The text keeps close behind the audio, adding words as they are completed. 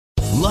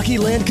Lucky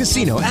Land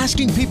Casino,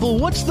 asking people,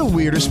 what's the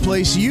weirdest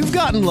place you've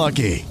gotten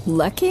lucky?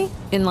 Lucky?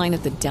 In line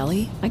at the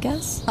deli, I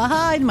guess?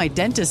 Aha, in my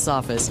dentist's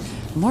office.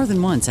 More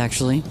than once,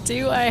 actually.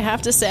 Do I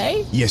have to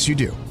say? Yes, you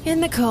do.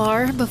 In the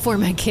car before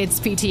my kids'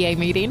 PTA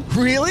meeting.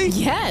 Really?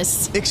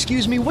 Yes.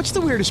 Excuse me, what's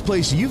the weirdest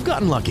place you've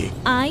gotten lucky?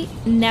 I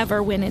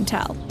never win and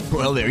tell.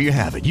 Well, there you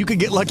have it. You can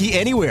get lucky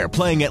anywhere,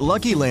 playing at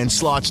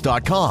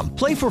LuckyLandSlots.com.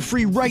 Play for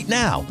free right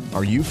now.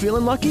 Are you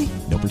feeling lucky?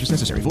 No purchase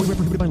necessary. Void where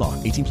prohibited by law.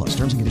 18 plus.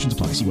 Terms and conditions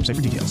apply. See website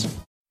for details.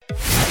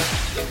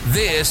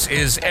 This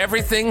is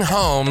Everything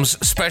Homes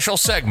special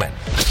segment.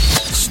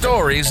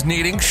 Stories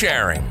needing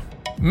sharing.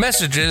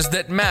 Messages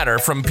that matter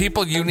from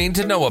people you need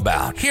to know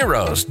about.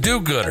 Heroes,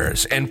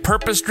 do-gooders, and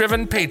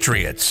purpose-driven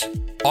patriots.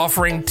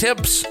 Offering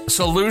tips,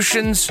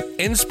 solutions,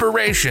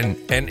 inspiration,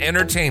 and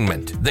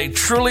entertainment. They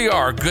truly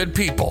are good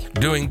people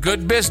doing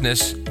good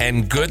business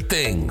and good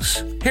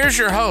things. Here's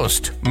your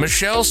host,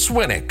 Michelle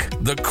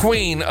Swinick, the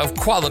queen of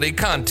quality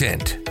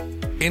content.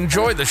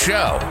 Enjoy the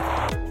show.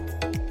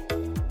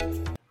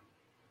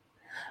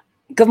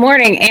 Good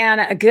morning and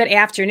a good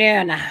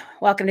afternoon.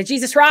 Welcome to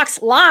Jesus Rocks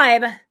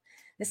Live.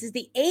 This is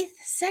the 8th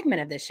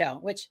segment of this show,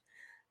 which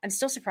I'm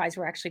still surprised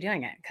we're actually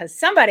doing it because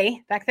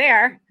somebody back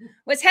there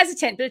was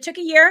hesitant, but it took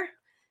a year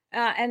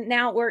and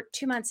now we're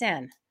 2 months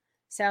in.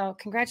 So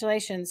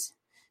congratulations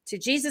to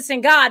Jesus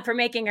and God for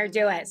making her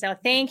do it. So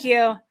thank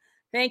you.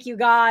 Thank you,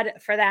 God,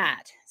 for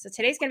that. So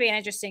today's going to be an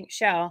interesting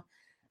show. I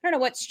don't know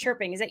what's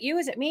chirping. Is it you?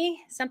 Is it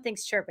me?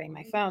 Something's chirping.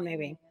 My phone,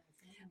 maybe.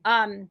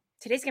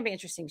 Today's going to be an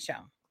interesting show.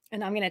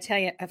 And I'm going to tell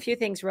you a few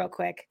things real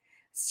quick.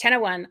 It's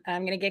 10:01.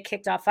 I'm going to get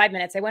kicked off 5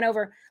 minutes. I went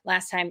over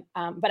last time,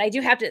 but I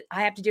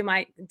have to do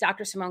my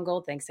Dr. Simone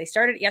Gold things. They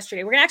started it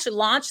yesterday. We're going to actually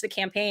launch the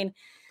campaign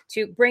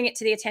to bring it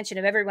to the attention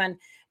of everyone.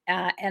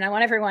 And I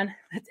want everyone,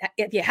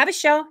 if you have a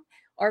show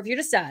or if you're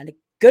just a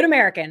good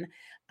American,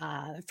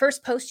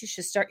 first post you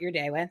should start your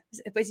day with.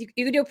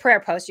 You can do a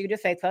prayer post. You can do a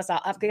faith post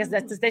because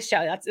that's this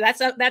show.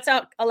 That's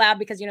out allowed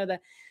because, you know,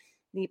 the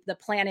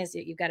plan is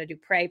that you've got to do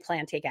pray,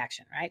 plan, take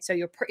action, right? So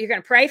you're going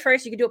to pray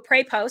first. You can do a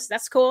pray post.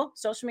 That's cool.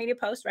 Social media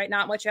post, right?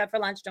 Not what you have for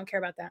lunch. Don't care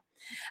about that.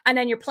 And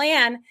then your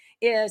plan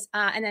is,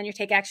 and then your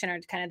take action are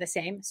kind of the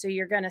same. So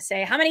you're going to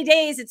say how many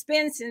days it's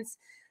been since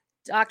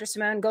Dr.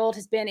 Simone Gold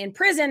has been in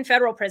prison,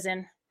 federal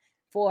prison,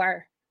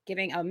 for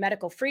giving a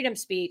medical freedom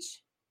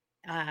speech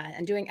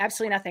and doing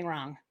absolutely nothing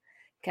wrong.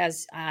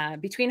 Because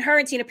between her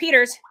and Tina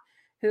Peters,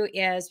 who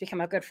is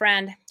become a good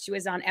friend, she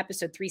was on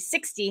episode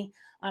 360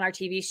 on our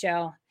TV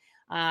show.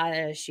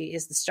 She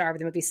is the star of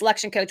the movie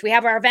Selection Coach. We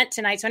have our event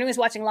tonight. So anyone's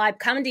watching live,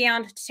 come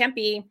down to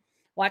Tempe,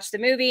 watch the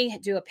movie,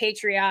 it's going to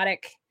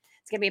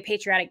be a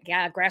patriotic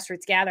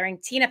grassroots gathering.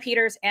 Tina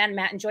Peters and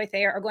Matt and Joy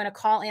Thayer are going to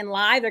call in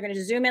live. They're going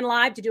to Zoom in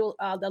live to do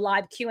the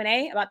live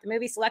Q&A about the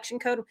movie Selection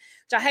Code, which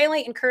I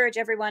highly encourage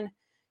everyone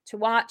to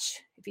watch.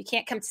 If you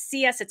can't come to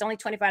see us, it's only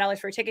 $25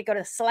 for a ticket. Go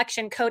to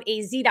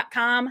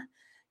selectioncodeaz.com,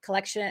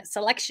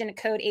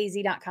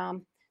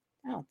 selectioncodeaz.com.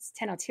 Oh, it's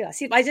 10:02.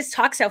 See, I just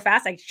talk so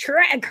fast. I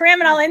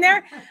cram it all in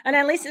there. And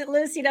then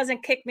Lucy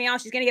doesn't kick me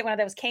off. She's going to get one of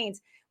those canes,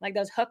 like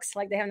those hooks,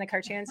 like they have in the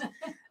cartoons.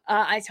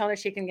 I told her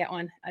she can get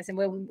one. I said,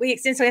 well,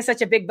 since we have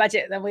such a big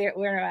budget, that we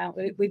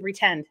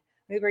pretend.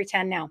 We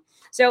pretend now.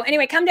 So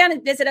anyway, come down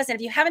and visit us. And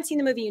if you haven't seen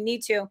the movie, you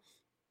need to.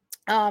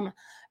 Let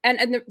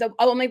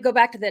me go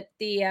back to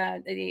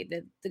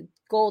the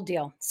Gold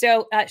deal.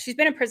 So she's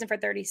been in prison for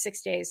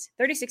 36 days.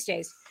 36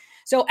 days.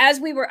 So I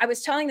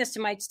was telling this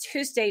to my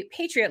Tuesday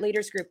Patriot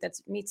Leaders group that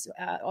meets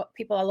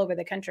people all over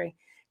the country.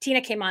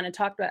 Tina came on and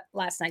talked about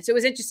last night. So it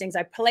was interesting. So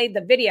I played the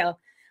video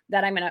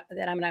that I'm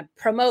gonna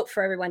promote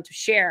for everyone to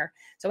share.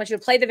 So I want you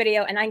to play the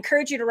video, and I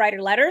encourage you to write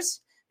her letters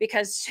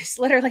because she's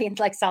literally in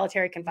like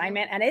solitary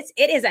confinement, and it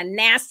is a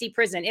nasty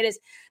prison. It is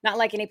not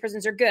like any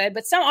prisons are good,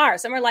 but some are.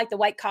 Some are like the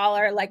white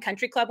collar, like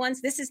country club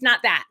ones. This is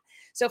not that.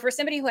 So for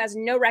somebody who has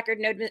no record,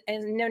 no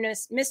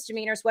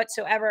misdemeanors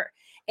whatsoever,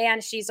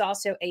 and she's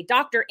also a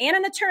doctor and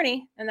an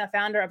attorney and the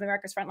founder of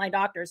America's Frontline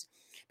Doctors,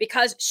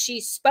 because she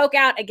spoke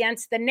out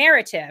against the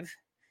narrative,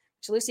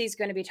 which Lucy's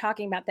going to be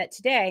talking about that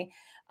today.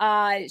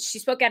 She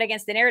spoke out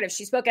against the narrative.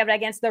 She spoke out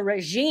against the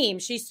regime.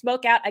 She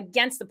spoke out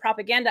against the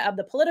propaganda of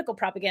the political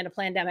propaganda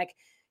pandemic,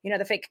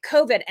 the fake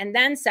COVID and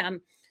then some.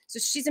 So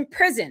she's in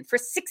prison for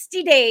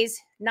 60 days,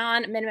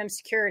 non-minimum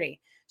security.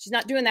 She's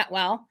not doing that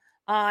well.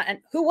 And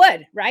who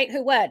would, right?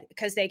 Who would?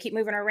 Because they keep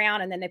moving her around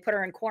and then they put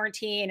her in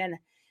quarantine, and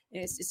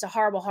it's a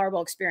horrible,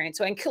 horrible experience.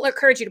 So I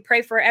encourage you to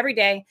pray for her every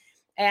day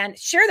and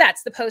share.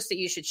 That's the post that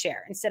you should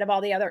share instead of all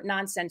the other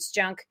nonsense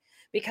junk,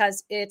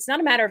 because it's not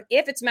a matter of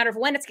if, it's a matter of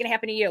when it's going to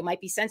happen to you. It might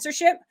be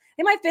censorship.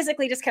 They might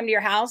physically just come to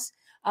your house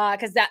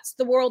because that's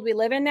the world we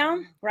live in now,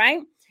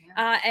 right?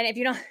 And if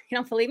you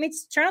don't believe me,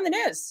 turn on the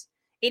news.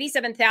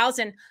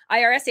 87,000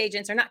 IRS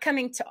agents are not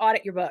coming to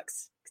audit your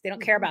books. They don't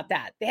care about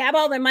that. They have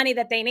all the money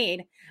that they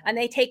need, and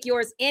they take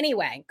yours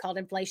anyway, called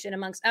inflation,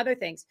 amongst other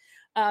things.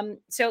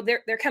 So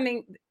they're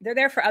coming. They're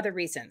there for other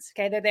reasons.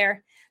 Okay, they're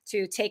there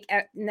to take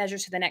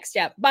measures to the next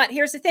step. But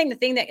here's the thing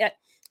that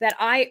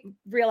I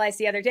realized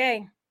the other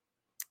day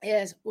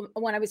is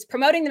when I was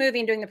promoting the movie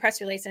and doing the press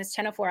release, and it's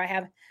 10:04. I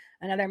have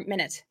another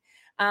minute.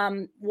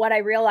 what I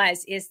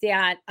realized is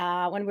that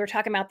when we were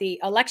talking about the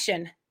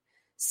election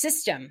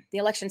system,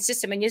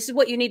 and this is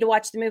what you need to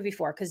watch the movie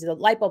for, because the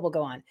light bulb will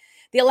go on.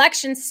 The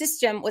election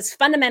system was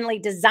fundamentally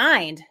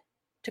designed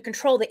to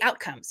control the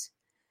outcomes.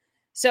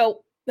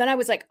 So then I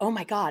was like, oh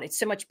my God, it's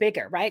so much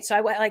bigger, right? So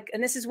I went like,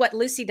 and this is what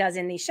Lucy does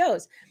in these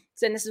shows.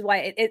 So and this is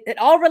why it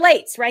all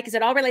relates, right? Because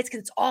it all relates,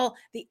 because it's all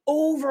the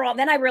overall.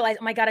 Then I realized,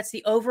 oh my God, it's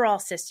the overall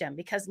system,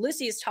 because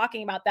Lucy is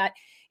talking about that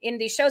in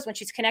these shows when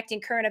she's connecting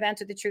current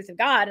events with the truth of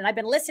God. And I've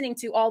been listening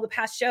to all the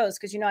past shows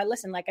because, I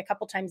listen like a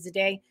couple times a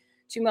day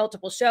to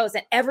multiple shows.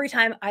 And every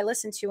time I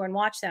listen to and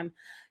watch them,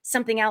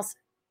 something else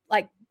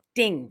like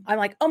ding. I'm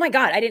like, oh my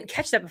God, I didn't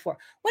catch that before.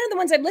 One of the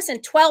ones I've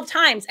listened 12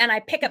 times and I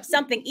pick up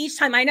something each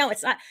time. I know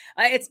it's not,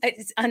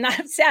 I'm not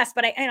obsessed,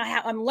 but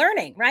I'm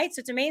learning, right?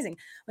 So it's amazing.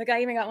 Like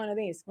I even got one of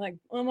these, like,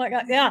 oh my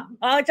God. Yeah.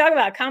 I'll talk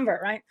about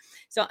convert, right?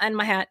 So, and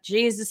my hat,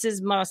 Jesus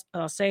is my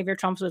savior,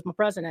 Trump is my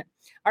president.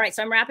 All right.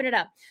 So I'm wrapping it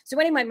up. So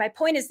anyway, my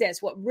point is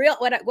this, what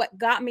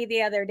got me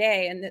the other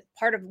day, and the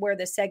part of where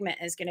this segment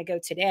is going to go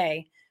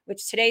today,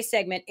 which today's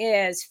segment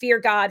is fear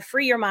God,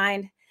 free your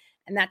mind.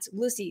 And that's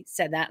Lucy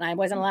said that, and I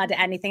wasn't allowed to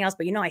add anything else,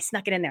 but I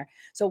snuck it in there.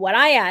 So what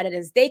I added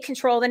is they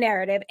control the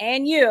narrative,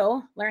 and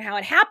you learn how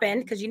it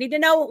happened, because you need to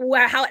know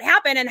how it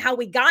happened and how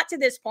we got to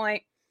this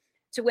point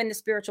to win the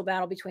spiritual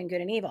battle between good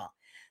and evil.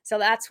 So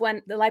that's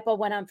when the light bulb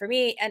went on for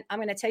me. And I'm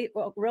going to tell you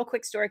a real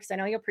quick story, because I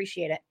know you'll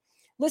appreciate it.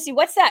 Lucy,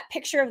 what's that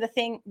picture of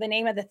the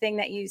name of the thing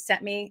that you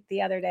sent me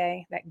the other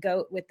day, that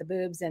goat with the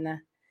boobs and the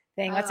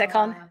thing? What's that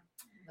called?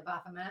 The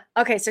Baphomet.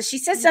 Okay. So she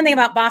says something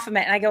about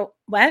Baphomet, and I go,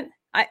 what?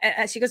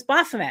 She goes,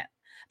 Baphomet.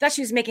 I thought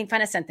she was making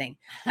fun of something.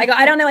 I go,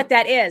 I don't know what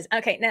that is.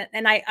 Okay.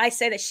 And I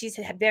say that she's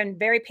been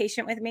very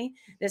patient with me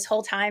this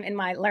whole time in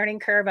my learning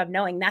curve of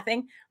knowing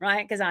nothing,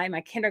 right? Because I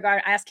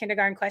asked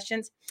kindergarten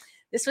questions.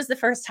 This was the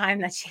first time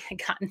that she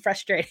had gotten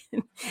frustrated.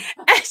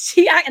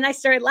 and I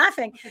started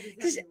laughing.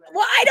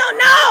 Well, I don't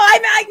know.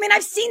 I mean,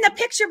 I've seen the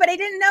picture, but I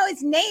didn't know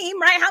his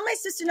name, right? How am I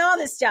supposed to know all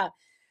this stuff?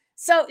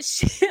 So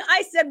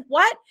I said,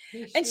 what?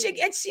 And she,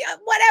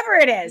 whatever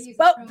it is.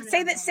 But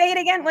say it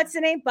again. What's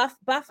the name?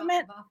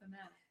 Baphomet?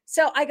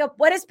 So I go,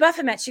 what is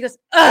Baphomet? She goes,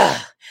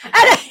 ugh. And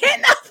I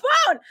hit the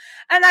phone.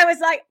 And I was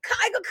like,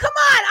 come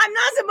on. I'm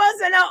not supposed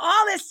to know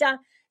all this stuff.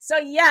 So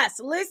yes,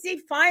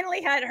 Lucy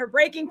finally had her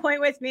breaking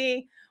point with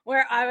me,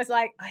 where I was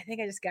like, I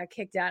think I just got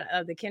kicked out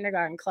of the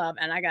kindergarten club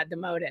and I got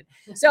demoted.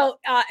 So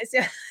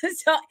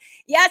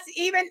yes,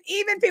 even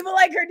people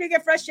like her do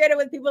get frustrated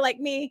with people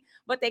like me,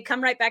 but they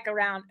come right back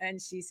around.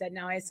 And she said,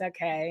 no, it's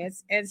okay.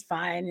 It's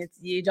fine.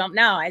 You don't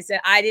know. I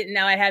said, I didn't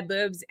know it had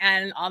boobs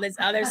and all this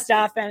other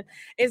stuff, and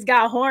it's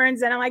got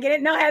horns. And I'm like, I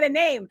didn't know it had a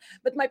name.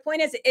 But my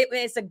point is,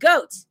 it's a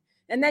goat.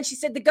 And then she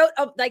said the goat,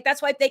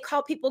 that's why they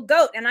call people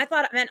goat. And I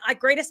thought, man,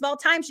 greatest of all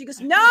time. She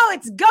goes, no,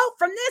 it's goat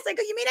from this. I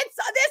go, you mean it's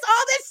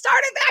all this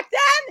started back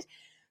then?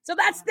 So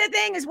that's the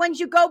thing, is when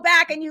you go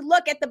back and you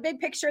look at the big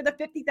picture, the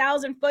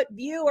 50,000 foot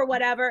view or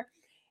whatever,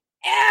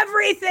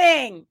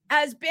 everything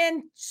has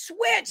been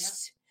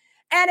switched.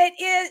 And it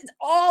is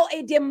all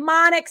a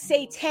demonic,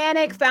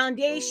 satanic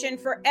foundation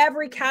for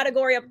every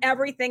category of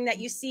everything that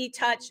you see,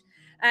 touch,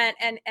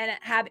 and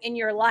have in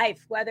your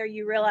life, whether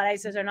you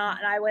realize it or not.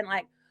 And I went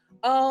like,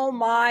 oh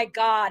my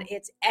God,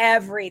 it's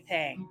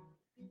everything.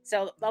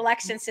 So the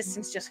election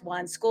system's just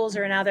one. Schools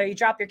are another. You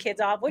drop your kids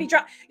off. What do you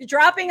drop? You're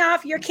dropping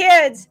off your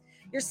kids.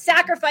 You're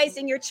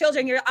sacrificing your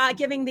children. You're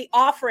giving the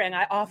offering.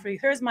 I offer you.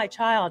 Here's my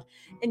child.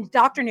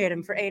 Indoctrinate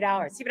him for 8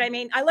 hours. See what I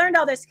mean? I learned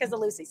all this because of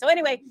Lucy. So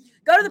anyway,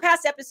 go to the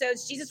past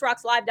episodes,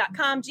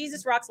 JesusRocksLive.com,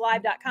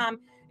 JesusRocksLive.com.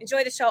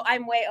 Enjoy the show.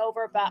 I'm way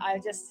over, but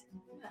I'm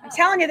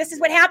telling you, this is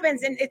what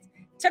happens. And it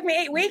took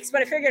me 8 weeks,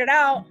 but I figured it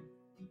out.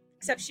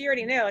 Except she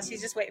already knew. She's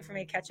just waiting for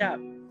me to catch up.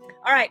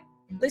 All right.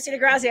 Lucy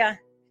DeGrazia,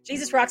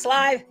 Jesus Rocks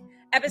Live,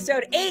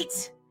 episode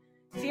 8.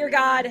 Fear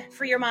God,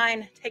 free your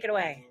mind. Take it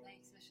away.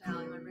 Thanks,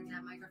 Michelle. You want to bring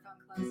that microphone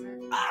closer?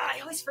 I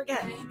always forget.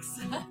 Thanks.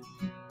 Is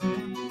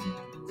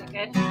that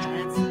good?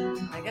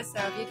 I guess so.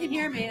 If you can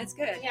hear me, it's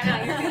good. Yeah,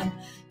 no, you're good.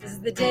 This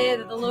is the day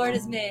that the Lord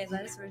has made.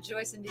 Let us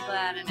rejoice and be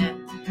glad in it.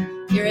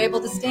 If you're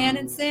able to stand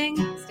and sing,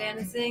 stand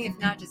and sing. If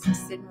not, just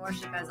sit and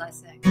worship as I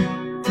sing.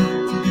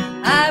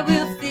 I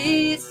will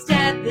feast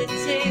at the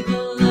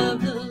table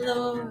of the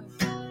Lord.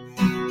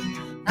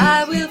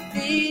 I will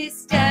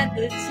feast at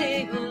the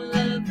table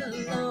of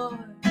the Lord.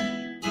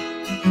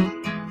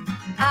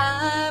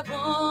 I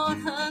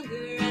won't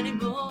hunger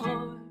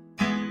anymore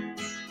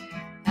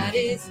at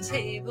his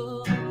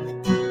table.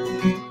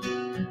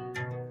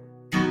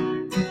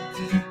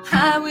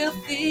 I will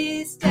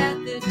feast at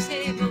the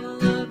table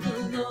of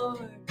the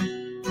Lord.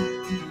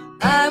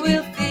 I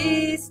will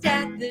feast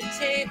at the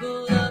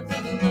table of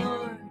the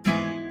Lord.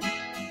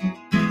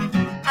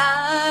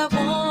 I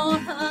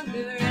won't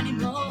hunger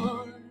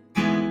anymore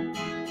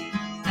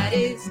at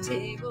his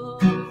table.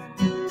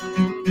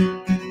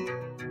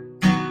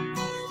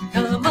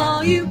 Come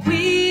all you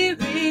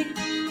weary,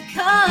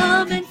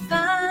 come and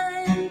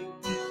find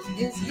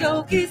his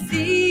yoke is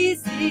easy.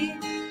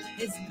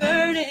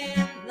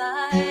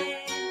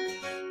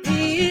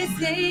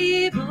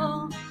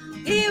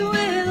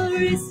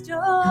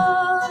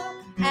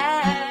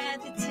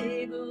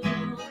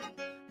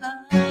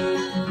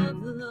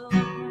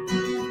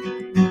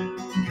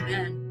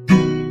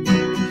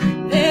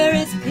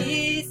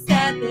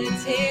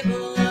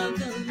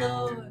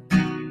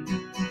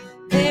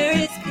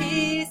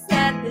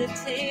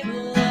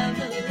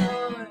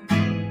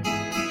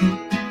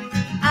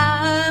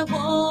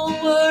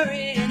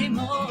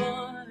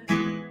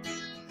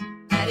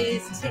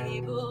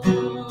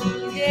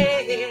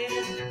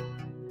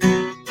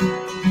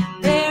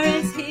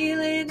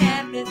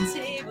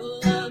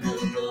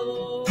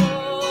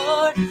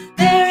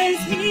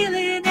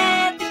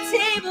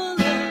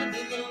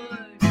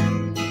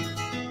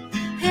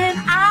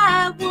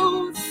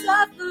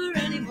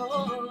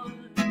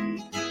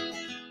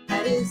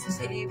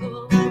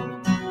 table.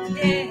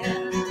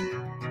 Yeah.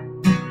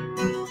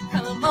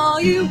 Come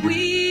all you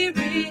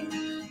weary,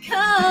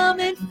 come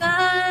and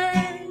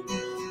find.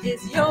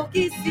 His yoke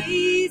is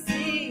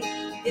easy,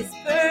 his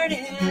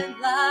burden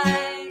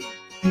light.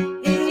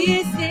 He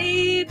is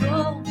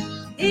able,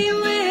 he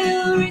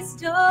will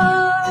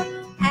restore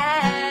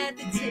at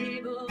the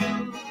table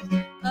of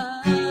the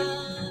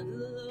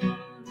Lord.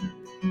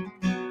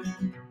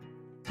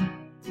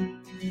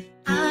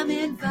 I'm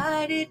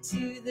invited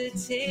to the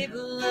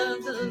table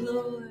of the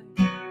Lord.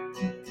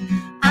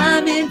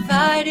 I'm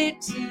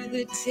invited to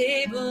the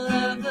table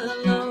of the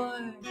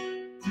Lord.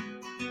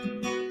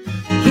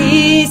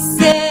 He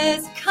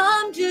says,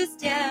 come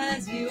just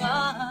as you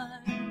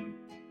are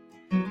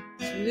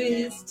to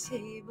his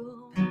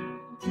table.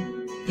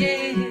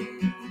 Yeah.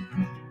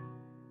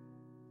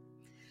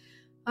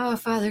 Oh,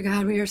 Father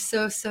God, we are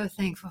so, so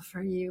thankful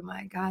for you,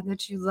 my God,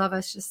 that you love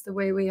us just the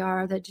way we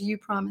are, that you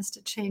promise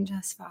to change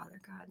us,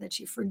 Father God, that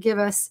you forgive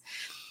us,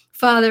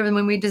 Father, and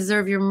when we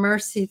deserve your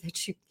mercy,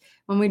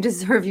 when we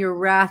deserve your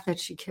wrath,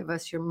 that you give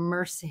us your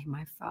mercy,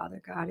 my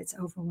Father God. It's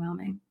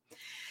overwhelming.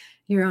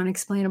 Your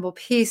unexplainable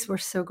peace. We're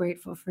so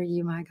grateful for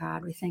you, my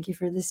God. We thank you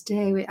for this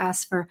day. We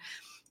ask for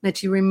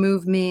that you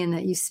remove me and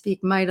that you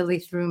speak mightily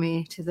through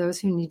me to those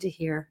who need to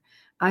hear.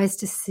 Eyes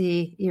to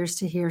see, ears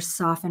to hear,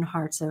 soften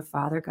hearts, oh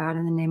Father God,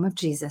 in the name of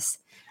Jesus.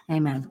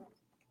 Amen.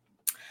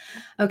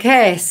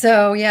 Okay,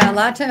 so yeah, a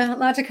lot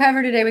to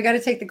cover today. We got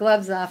to take the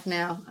gloves off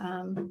now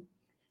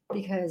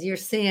because you're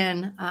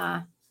seeing.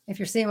 If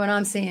you're seeing what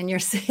I'm seeing, you're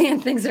seeing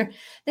things are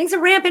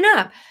ramping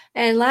up.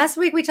 And last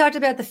week we talked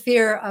about the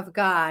fear of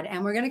God,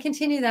 and we're going to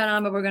continue that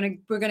on, but we're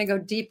going to go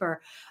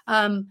deeper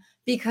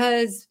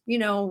because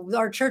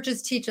our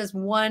churches teach us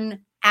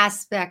one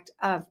aspect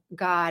of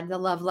God, the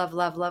love, love,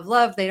 love, love,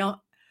 love. They don't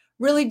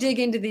really dig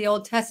into the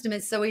Old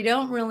Testament, so we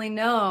don't really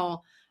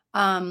know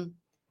the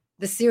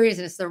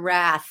seriousness, the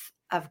wrath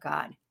of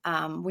God.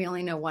 We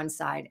only know one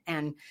side,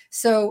 and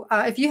so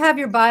if you have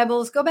your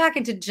Bibles, go back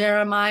into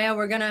Jeremiah.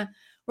 We're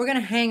gonna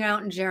hang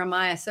out in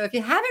Jeremiah. So if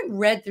you haven't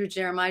read through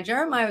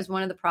Jeremiah was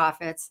one of the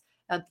prophets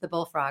of the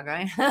bullfrog,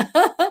 right?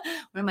 One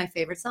of my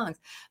favorite songs.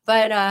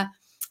 But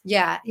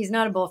yeah, he's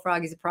not a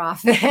bullfrog; he's a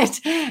prophet,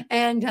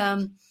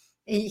 and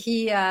he's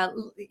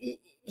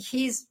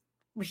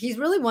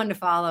really one to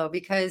follow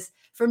because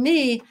for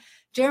me,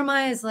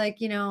 Jeremiah is like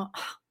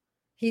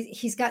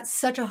he's got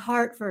such a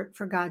heart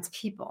for God's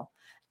people,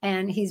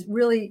 and he's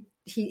really.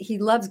 He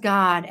loves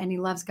God and he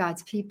loves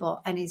God's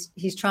people, and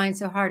he's trying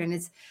so hard, and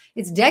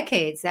it's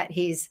decades that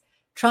he's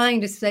trying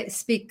to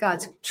speak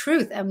God's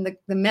truth and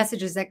the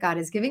messages that God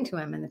is giving to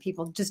him, and the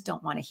people just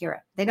don't want to hear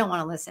it. They don't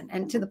want to listen,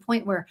 and to the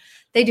point where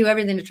they do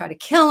everything to try to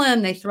kill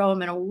him. They throw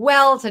him in a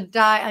well to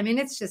die. I mean,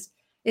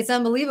 it's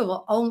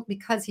unbelievable, only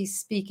because he's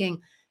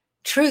speaking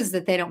truths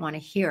that they don't want to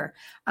hear.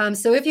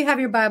 So if you have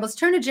your Bibles,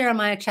 turn to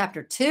Jeremiah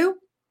chapter 2.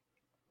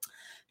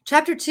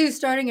 Chapter 2,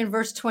 starting in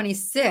verse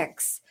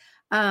 26.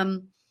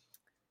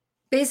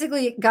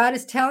 Basically, God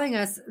is telling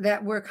us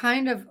that we're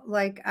kind of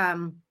like,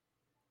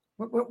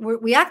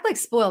 we act like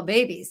spoiled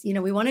babies.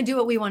 We want to do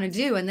what we want to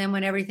do. And then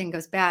when everything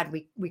goes bad,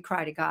 we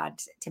cry to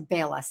God to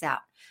bail us out.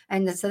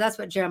 And so that's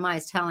what Jeremiah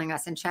is telling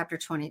us in chapter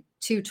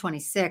 22,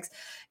 26.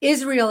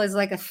 Israel is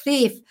like a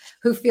thief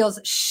who feels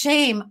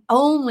shame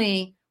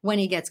only when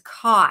he gets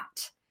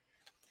caught.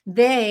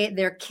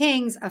 Their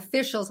kings,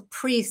 officials,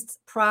 priests,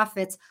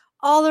 prophets,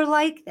 all are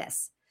like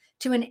this.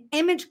 To an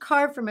image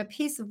carved from a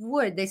piece of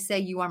wood, they say,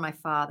 you are my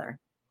father.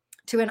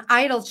 To an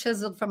idol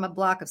chiseled from a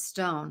block of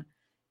stone,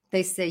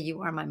 they say,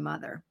 you are my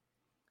mother.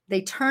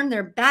 They turn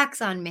their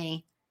backs on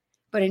me,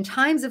 but in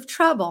times of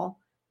trouble,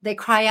 they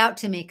cry out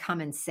to me,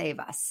 come and save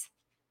us.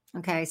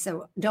 Okay,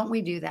 so don't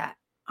we do that?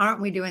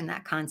 Aren't we doing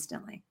that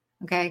constantly?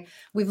 Okay,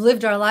 we've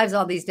lived our lives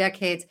all these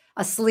decades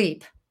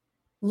asleep,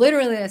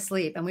 literally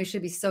asleep, and we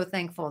should be so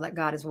thankful that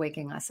God is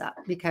waking us up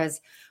because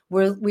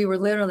we were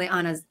literally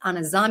on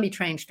a zombie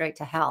train straight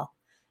to hell,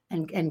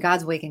 and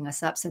God's waking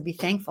us up. So be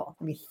thankful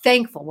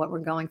what we're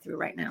going through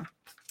right now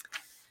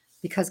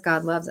because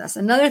God loves us.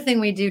 Another thing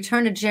we do,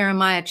 turn to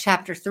Jeremiah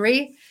chapter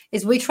 3,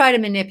 is we try to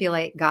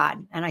manipulate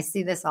God, and I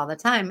see this all the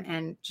time,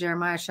 and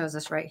Jeremiah shows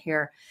us right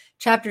here.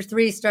 Chapter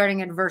 3,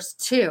 starting at verse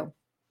 2.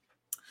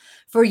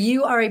 For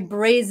you are a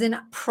brazen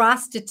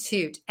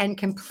prostitute and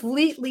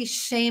completely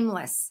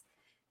shameless.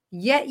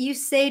 Yet you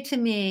say to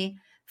me,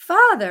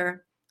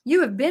 Father,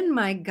 you have been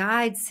my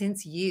guide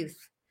since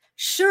youth.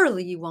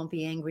 Surely you won't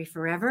be angry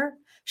forever.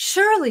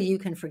 Surely you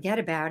can forget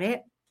about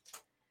it.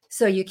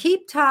 So you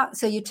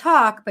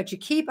talk, but you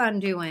keep on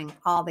doing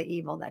all the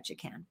evil that you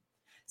can.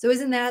 So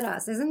isn't that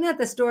us? Isn't that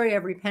the story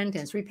of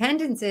repentance?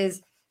 Repentance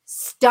is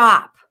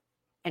stop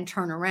and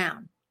turn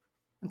around.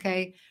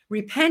 Okay.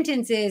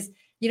 Repentance is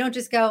you don't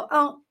just go,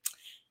 oh,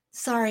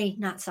 sorry,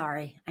 not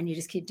sorry. And you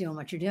just keep doing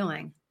what you're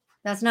doing.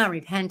 That's not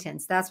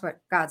repentance. That's what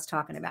God's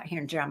talking about here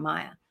in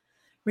Jeremiah.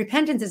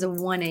 Repentance is a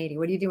 180.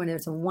 What are you doing there?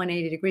 It's a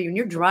 180 degree. When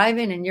you're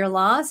driving and you're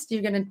lost,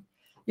 you're going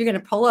to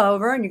pull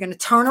over and you're going to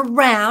turn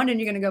around and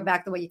you're going to go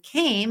back the way you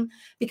came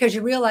because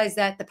you realize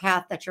that the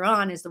path that you're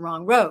on is the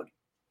wrong road.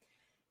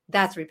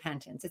 That's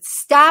repentance. It's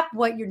stop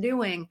what you're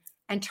doing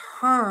and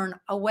turn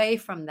away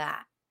from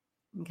that.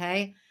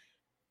 Okay.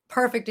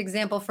 Perfect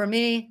example for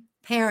me,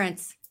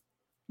 parents,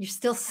 you're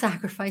still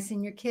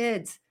sacrificing your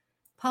kids.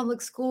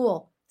 Public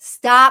school,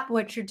 stop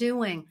what you're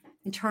doing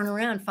and turn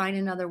around, find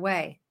another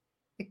way.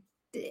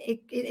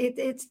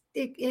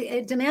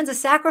 It demands a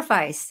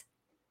sacrifice.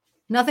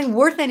 Nothing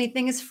worth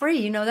anything is free.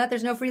 You know that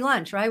there's no free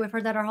lunch, right? We've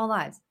heard that our whole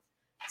lives.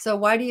 So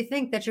why do you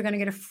think that you're going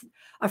to get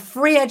a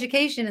free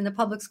education in the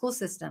public school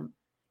system?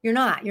 You're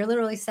not. You're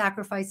literally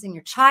sacrificing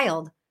your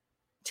child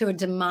to a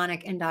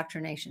demonic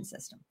indoctrination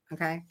system.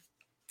 Okay.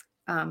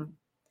 And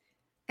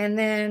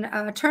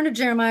then turn to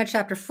Jeremiah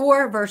chapter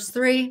 4, verse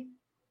 3.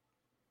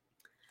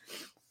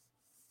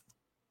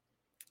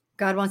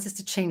 God wants us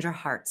to change our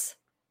hearts.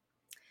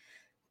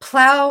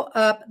 Plow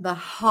up the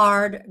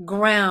hard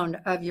ground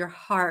of your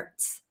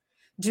hearts.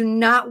 Do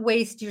not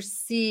waste your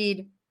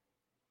seed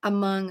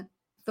among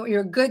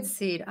your good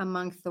seed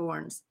among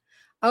thorns.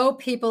 O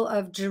people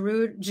of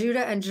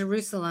Judah and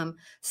Jerusalem,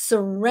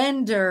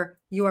 surrender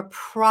your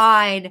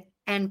pride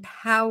and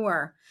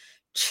power.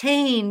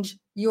 Change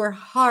your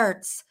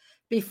hearts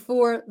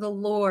before the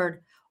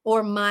Lord,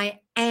 or my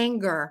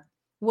anger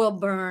will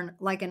burn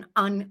like an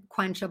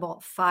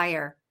unquenchable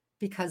fire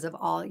because of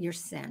all your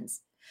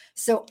sins.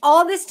 So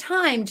all this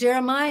time,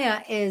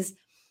 Jeremiah is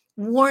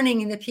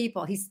warning the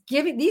people. He's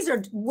giving, these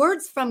are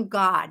words from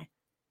God,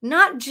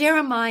 not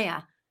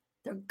Jeremiah.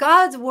 They're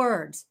God's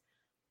words.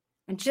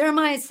 And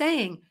Jeremiah is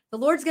saying, the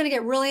Lord's going to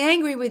get really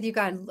angry with you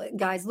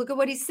guys. Look at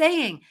what he's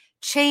saying.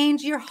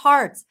 Change your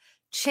hearts.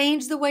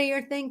 Change the way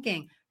you're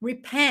thinking.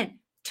 Repent.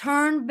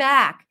 Turn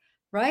back,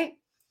 right?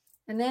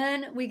 And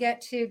then we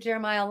get to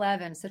Jeremiah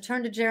 11. So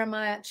turn to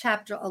Jeremiah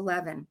chapter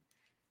 11.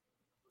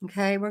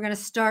 Okay, we're going to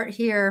start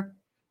here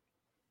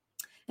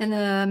in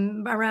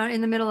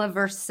the middle of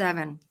verse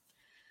 7.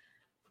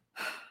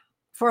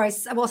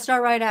 We'll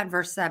start right at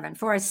verse 7.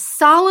 For I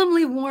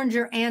solemnly warned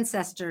your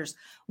ancestors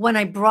when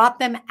I brought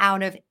them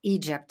out of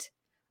Egypt.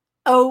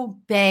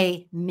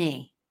 Obey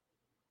me.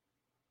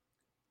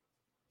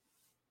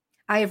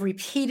 I have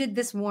repeated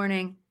this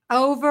warning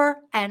over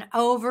and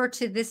over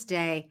to this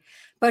day,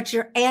 but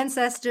your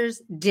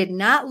ancestors did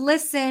not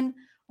listen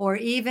or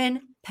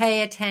even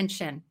pay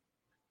attention.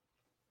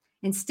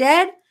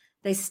 Instead,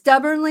 they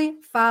stubbornly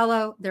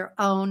follow their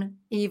own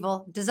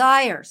evil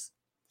desires.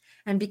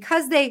 And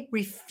because they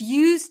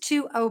refused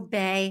to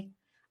obey,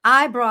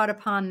 I brought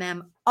upon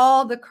them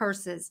all the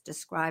curses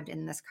described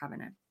in this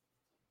covenant.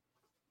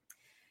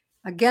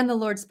 Again, the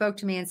Lord spoke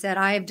to me and said,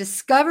 I have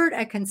discovered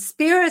a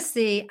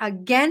conspiracy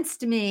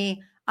against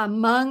me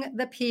among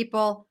the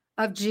people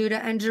of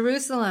Judah and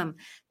Jerusalem.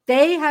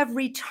 They have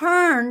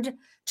returned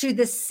to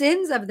the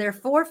sins of their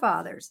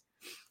forefathers.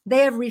 They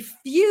have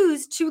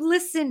refused to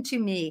listen to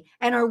me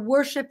and are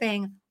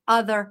worshiping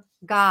other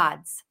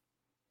gods.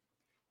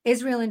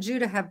 Israel and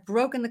Judah have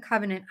broken the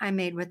covenant I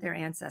made with their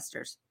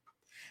ancestors.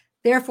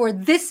 Therefore,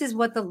 this is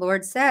what the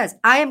Lord says.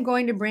 I am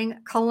going to bring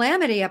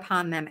calamity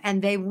upon them,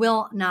 and they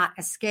will not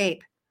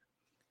escape.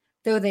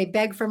 Though they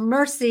beg for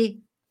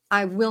mercy,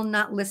 I will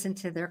not listen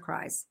to their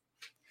cries.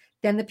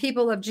 Then the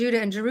people of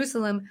Judah and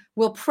Jerusalem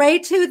will pray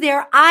to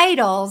their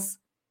idols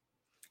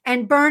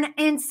and burn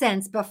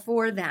incense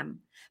before them.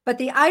 But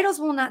the idols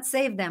will not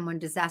save them when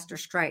disaster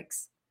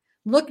strikes.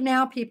 Look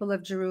now, people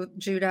of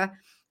Judah,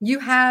 you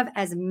have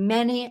as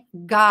many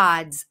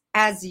gods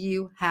as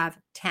you have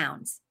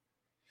towns.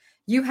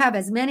 You have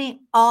as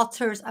many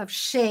altars of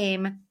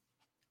shame,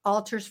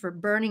 altars for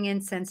burning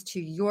incense to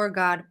your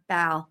god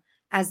Baal,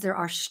 as there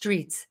are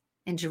streets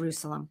in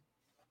Jerusalem.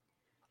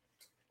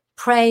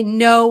 Pray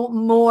no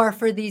more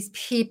for these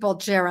people,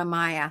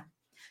 Jeremiah.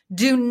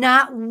 Do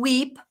not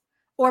weep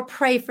or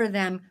pray for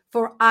them,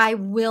 for I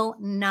will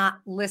not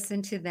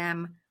listen to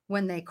them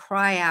when they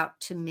cry out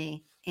to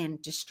me in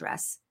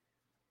distress.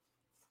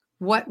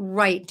 What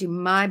right do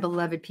my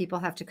beloved people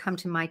have to come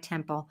to my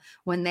temple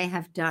when they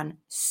have done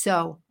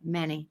so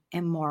many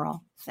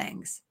immoral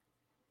things?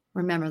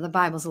 Remember, the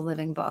Bible's a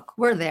living book.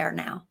 We're there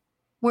now.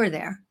 We're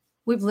there.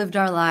 We've lived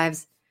our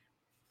lives.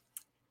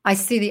 I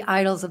see the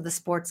idols of the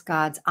sports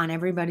gods on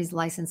everybody's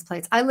license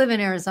plates. I live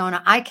in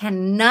Arizona. I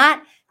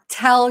cannot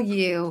tell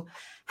you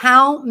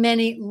how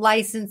many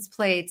license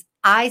plates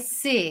I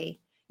see.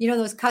 You know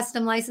those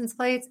custom license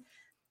plates?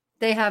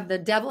 They have the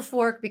devil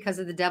fork because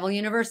of the Devil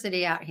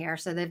University out here.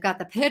 So they've got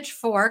the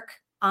pitchfork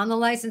on the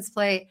license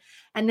plate,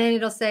 and then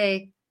it'll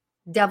say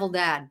Devil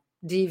Dad,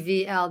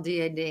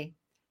 DVLDAD,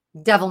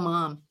 Devil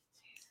Mom,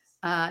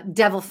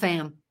 Devil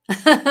Fam.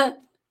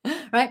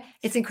 Right?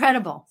 It's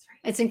incredible.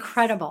 It's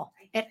incredible.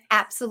 It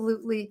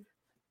absolutely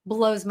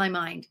blows my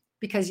mind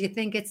because you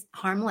think it's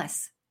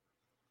harmless.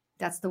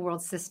 That's the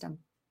world system.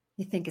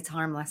 You think it's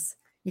harmless.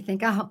 You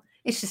think, oh,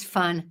 it's just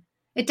fun.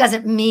 It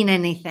doesn't mean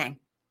anything.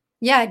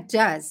 Yeah, it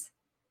does.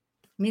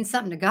 It means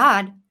something to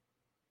God.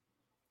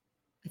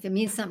 If it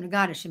means something to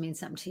God, it should mean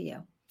something to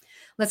you.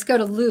 Let's go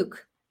to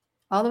Luke,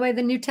 all the way to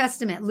the New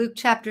Testament, Luke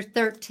chapter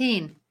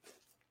 13.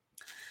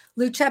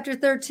 Luke chapter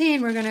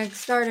 13, we're going to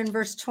start in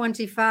verse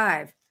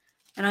 25.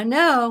 And I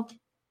know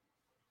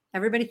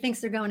Everybody thinks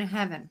they're going to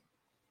heaven.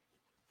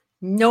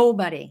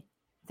 Nobody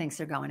thinks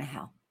they're going to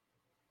hell.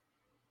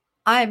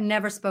 I have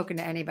never spoken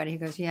to anybody who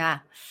goes, yeah,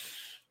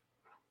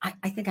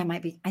 I think I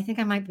might be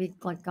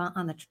like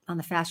on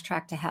the fast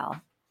track to hell.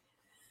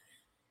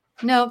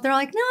 No, they're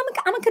like, no,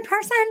 I'm a good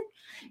person.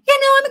 Yeah,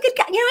 no, I'm a good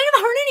guy. You know, I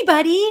never hurt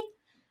anybody.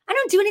 I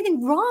don't do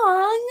anything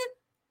wrong.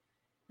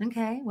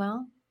 Okay,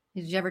 well,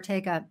 did you ever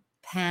take a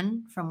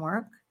pen from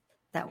work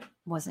that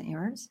wasn't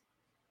yours?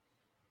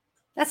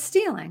 That's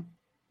stealing.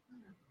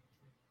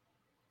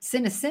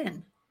 Sin is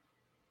sin.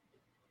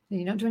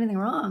 You don't do anything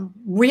wrong.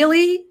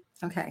 Really?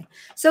 Okay.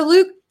 So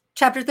Luke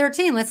chapter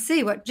 13, let's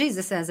see what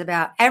Jesus says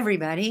about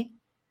everybody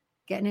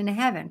getting into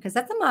heaven, because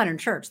that's the modern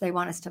church. They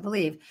want us to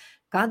believe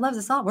God loves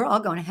us all. We're all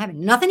going to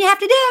heaven. Nothing you have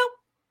to do.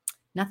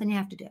 Nothing you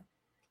have to do.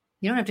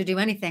 You don't have to do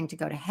anything to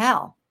go to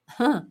hell.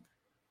 Huh.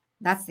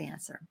 That's the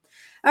answer.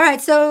 All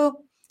right.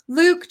 So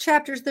Luke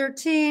chapter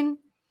 13,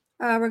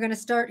 we're going to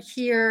start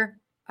here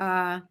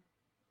at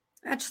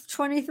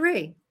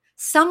 23.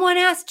 Someone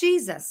asked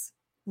Jesus,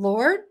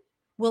 Lord,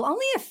 will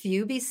only a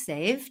few be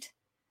saved?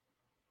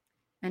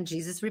 And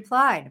Jesus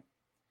replied,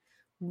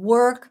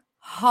 work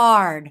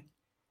hard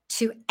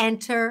to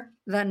enter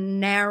the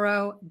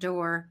narrow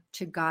door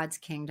to God's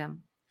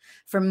kingdom.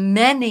 For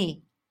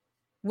many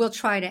will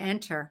try to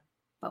enter,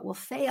 but will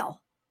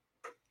fail.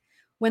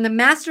 When the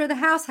master of the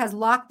house has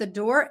locked the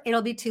door,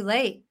 it'll be too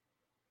late.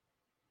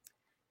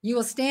 You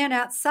will stand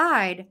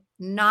outside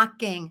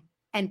knocking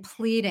and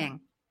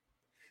pleading,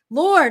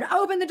 Lord,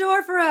 open the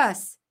door for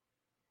us.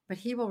 But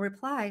he will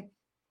reply,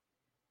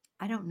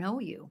 I don't know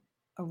you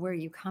or where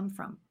you come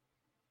from.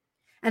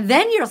 And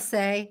then you'll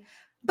say,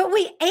 but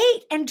we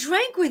ate and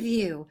drank with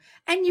you,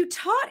 and you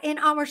taught in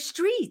our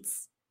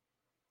streets.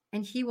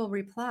 And he will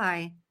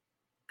reply,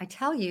 I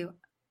tell you,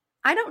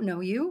 I don't know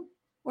you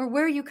or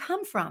where you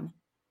come from.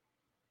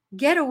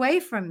 Get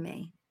away from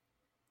me,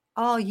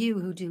 all you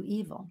who do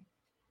evil.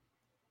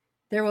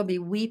 There will be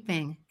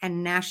weeping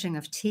and gnashing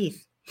of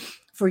teeth,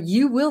 for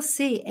you will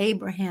see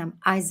Abraham,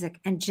 Isaac,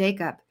 and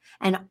Jacob,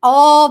 and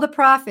all the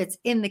prophets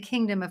in the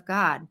kingdom of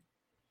God,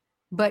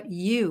 but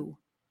you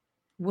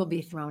will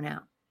be thrown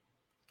out.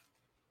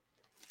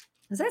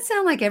 Does that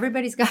sound like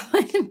everybody's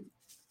going?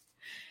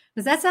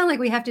 Does that sound like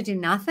we have to do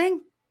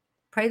nothing?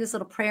 Pray this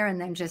little prayer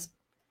and then just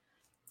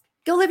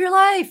go live your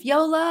life.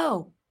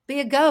 YOLO.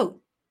 Be a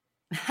goat.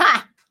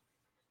 Ha!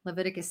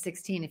 Leviticus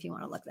 16, if you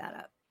want to look that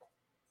up.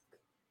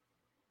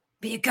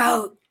 Be a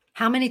goat.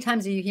 How many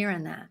times are you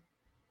hearing that?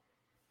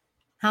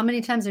 How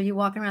many times are you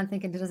walking around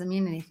thinking it doesn't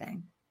mean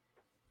anything?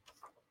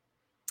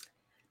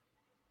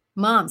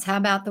 Moms, how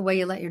about the way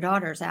you let your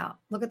daughters out?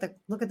 Look at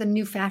the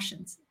new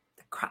fashions,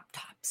 the crop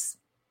tops,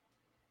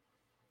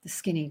 the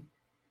skinny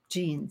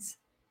jeans.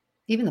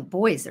 Even the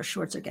boys, their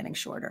shorts are getting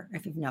shorter,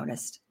 if you've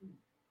noticed.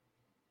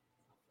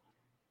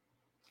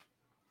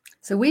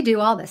 So we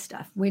do all this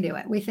stuff. We do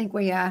it. We think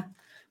we got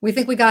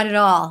it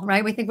all,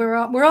 right? We think we're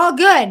all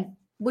good.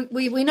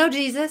 We know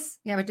Jesus.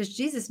 Yeah, but does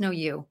Jesus know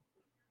you?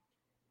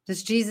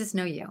 Does Jesus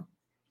know you?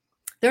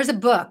 There's a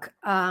book,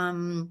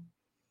 Eidelman,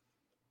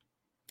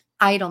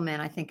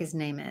 I think his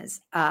name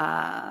is.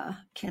 Can't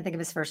think of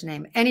his first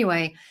name.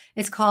 Anyway,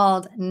 it's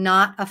called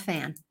Not a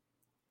Fan.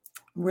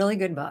 Really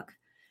good book.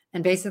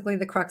 And basically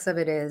the crux of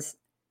it is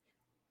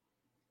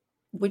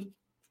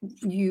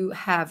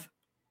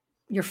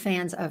you're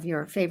fans of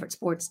your favorite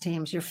sports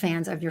teams, you're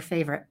fans of your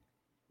favorite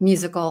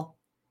musical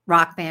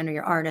rock band or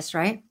your artist,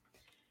 right?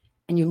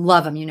 And you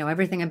love them. You know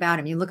everything about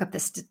them. You look up the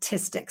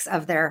statistics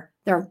of their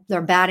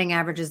batting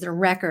averages, their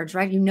records,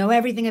 right? You know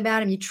everything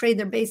about them. You trade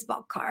their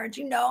baseball cards.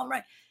 You know them,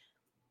 right?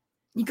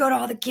 You go to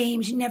all the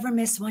games. You never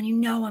miss one. You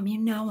know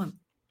them.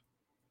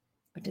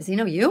 But does he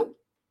know you?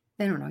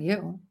 They don't know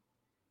you.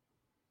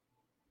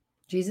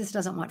 Jesus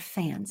doesn't want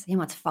fans. He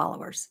wants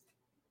followers.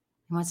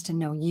 He wants to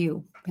know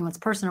you. He wants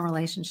personal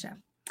relationship.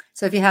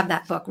 So if you have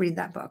that book, read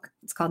that book.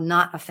 It's called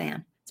Not a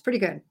Fan. It's pretty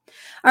good.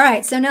 All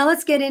right. So now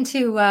let's get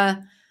into,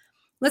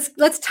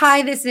 let's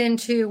tie this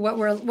into what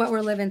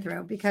we're living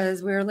through,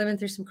 because we're living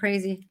through some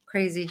crazy,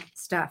 crazy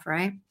stuff,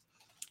 right?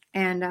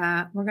 And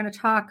we're going to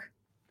talk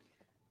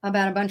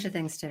about a bunch of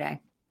things today.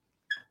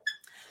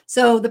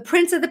 So the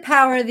prince of the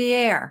power of the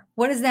air,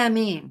 what does that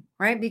mean,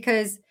 right?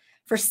 Because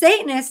for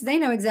Satanists, they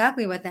know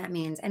exactly what that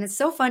means. And it's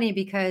so funny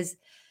because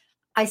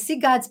I see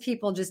God's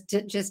people just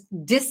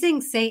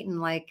dissing Satan,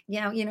 like, we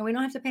don't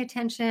have to pay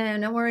attention.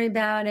 Don't worry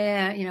about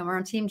it. We're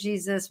on Team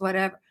Jesus,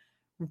 whatever.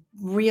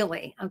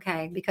 Really?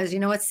 Okay. Because you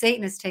know what?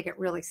 Satanists take it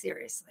really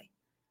seriously.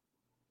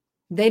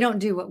 They don't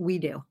do what we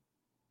do.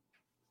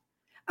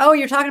 Oh,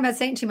 you're talking about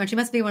Satan too much. You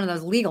must be one of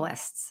those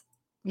legalists.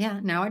 Yeah,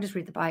 no, I just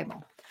read the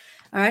Bible.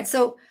 All right.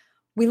 So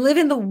we live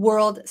in the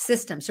world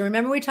system. So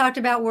remember we talked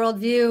about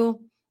worldview.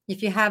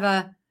 If you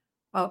have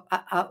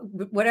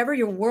whatever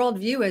your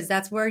worldview is,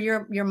 that's where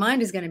your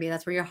mind is going to be.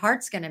 That's where your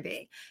heart's going to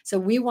be. So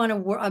we want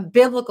a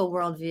biblical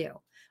worldview.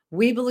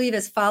 We believe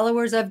as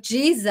followers of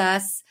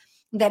Jesus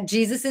that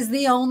Jesus is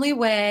the only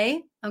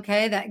way.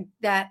 Okay,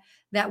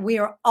 that we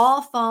are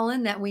all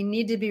fallen, that we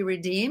need to be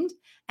redeemed,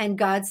 and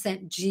God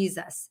sent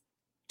Jesus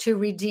to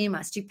redeem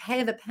us, to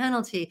pay the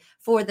penalty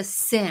for the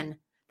sin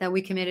that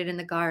we committed in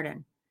the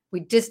garden. We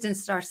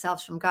distanced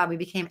ourselves from God. We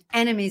became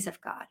enemies of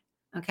God.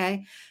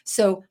 Okay.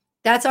 So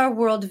that's our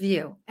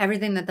worldview.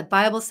 Everything that the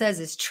Bible says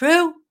is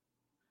true.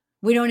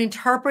 We don't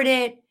interpret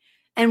it.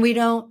 And we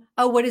don't,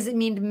 oh, what does it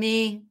mean to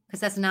me? Because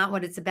that's not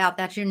what it's about.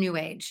 That's your new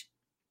age.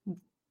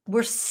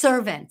 We're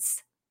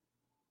servants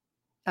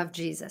of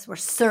Jesus. We're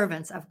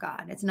servants of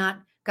God. It's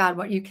not, God,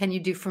 can you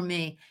do for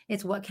me?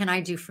 It's what can I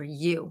do for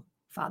you,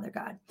 Father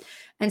God?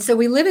 And so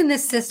we live in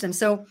this system.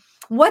 So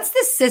what's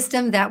the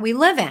system that we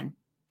live in?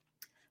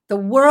 The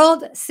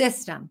world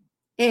system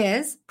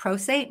is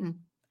pro-Satan.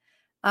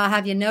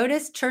 Have you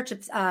noticed church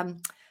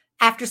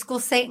after-school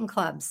Satan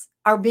clubs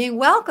are being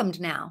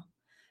welcomed now?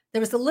 There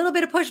was a little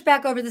bit of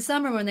pushback over the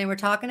summer when they were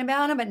talking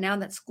about them, but now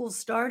that school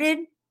started,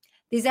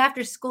 these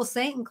after-school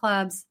Satan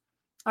clubs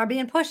are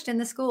being pushed in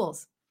the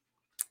schools.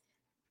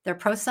 They're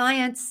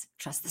pro-science.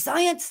 Trust the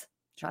science.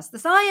 Trust the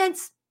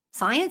science.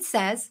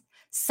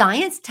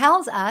 Science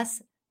tells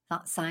us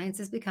science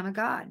has become a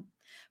god.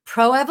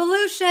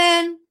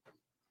 Pro-evolution,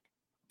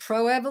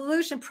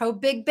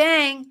 pro-Big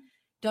Bang.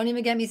 Don't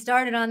even get me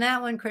started on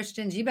that one,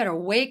 Christians. You better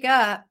wake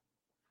up.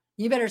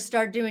 You better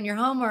start doing your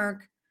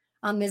homework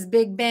on this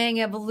Big Bang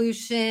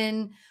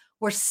evolution.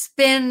 We're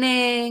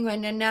spinning,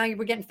 and then now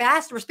we're getting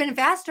faster. We're spinning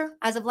faster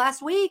as of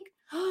last week.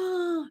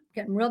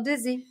 Getting real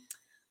dizzy.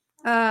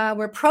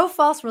 We're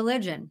pro-false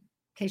religion, in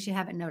case you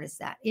haven't noticed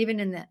that. Even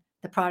in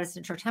the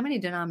Protestant church, how many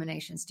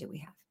denominations do we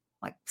have?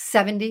 Like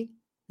 70?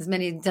 As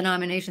many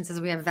denominations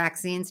as we have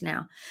vaccines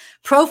now.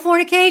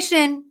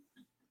 Pro-fornication.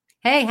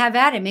 Hey, have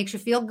at it. Makes you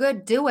feel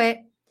good. Do it.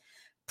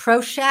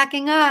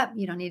 Pro-shacking up.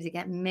 You don't need to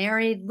get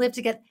married.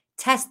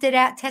 Test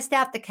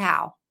out the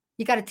cow.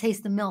 You got to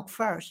taste the milk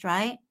first,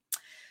 right?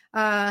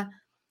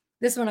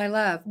 This one I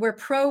love. We're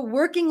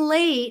pro-working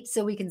late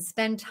so we can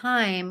spend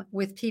time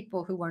with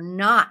people who are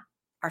not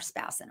our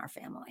spouse and our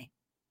family.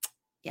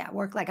 Yeah,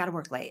 I got to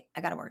work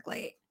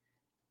late.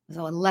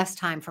 So less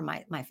time for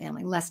my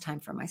family, less time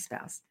for my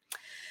spouse.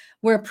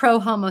 We're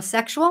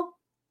pro-homosexual,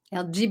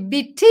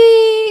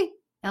 LGBT.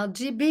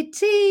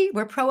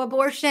 We're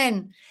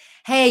pro-abortion.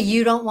 Hey,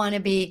 you don't want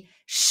to be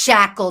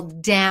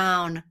shackled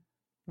down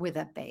with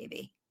a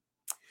baby.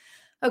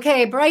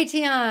 Okay,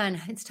 Brighteon,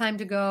 it's time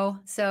to go.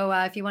 So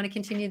if you want to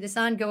continue this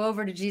on, go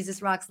over to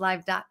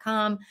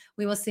JesusRocksLive.com.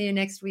 We will see you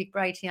next week,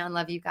 Brighteon.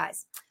 Love you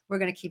guys. We're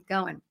going to keep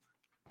going.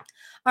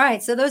 All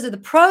right, so those are the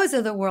pros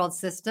of the world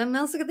system.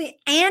 Now let's look at the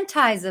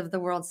antis of the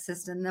world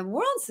system. The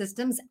world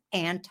system's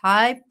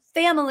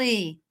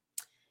anti-family,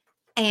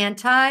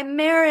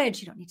 anti-marriage.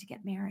 You don't need to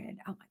get married.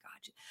 Oh, my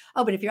God.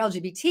 Oh, but if you're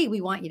LGBT,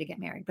 we want you to get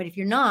married. But if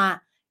you're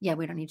not, yeah,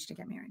 we don't need you to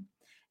get married.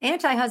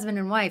 Anti-husband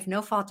and wife,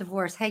 no fault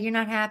divorce. Hey, you're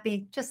not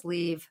happy? Just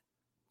leave.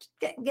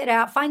 Get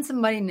out. Find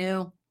somebody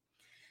new.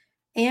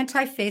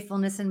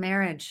 Anti-faithfulness in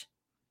marriage.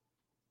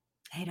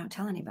 Hey, don't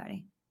tell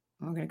anybody.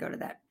 We're going to go to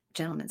that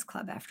gentleman's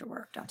club after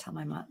work. Don't tell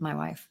my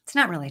wife. It's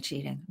not really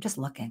cheating. I'm just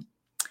looking.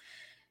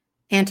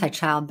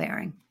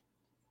 Anti-childbearing.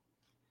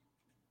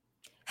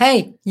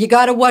 Hey, you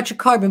got to watch your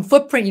carbon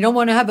footprint. You don't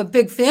want to have a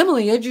big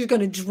family. You're just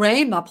going to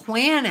drain the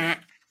planet.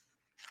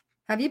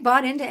 Have you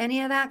bought into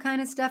any of that kind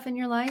of stuff in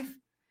your life?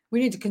 We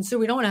need to consider,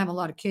 we don't want to have a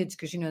lot of kids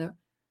because,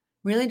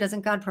 really,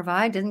 doesn't God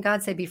provide? Doesn't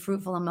God say be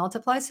fruitful and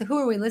multiply? So who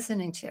are we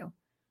listening to?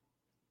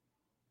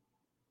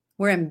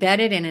 We're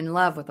embedded and in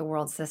love with the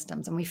world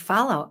systems, and we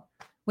follow.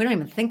 We don't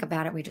even think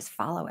about it. We just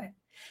follow it.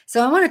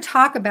 So I want to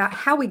talk about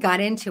how we got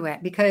into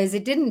it, because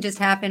it didn't just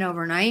happen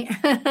overnight.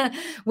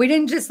 We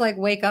didn't just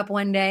wake up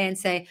one day and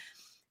say,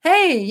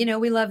 hey,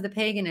 we love the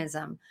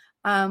paganism.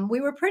 We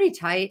were pretty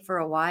tight for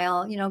a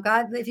while.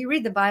 God, if you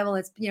read the Bible,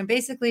 it's,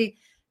 basically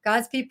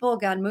God's people,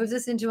 God moves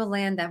us into a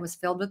land that was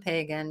filled with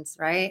pagans,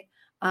 right?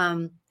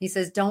 He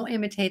says, don't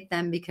imitate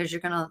them because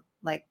you're going to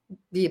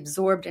be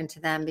absorbed into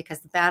them, because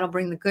the bad will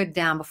bring the good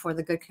down before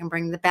the good can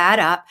bring the bad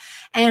up.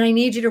 And I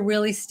need you to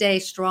really stay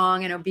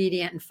strong and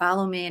obedient and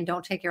follow me and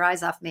don't take your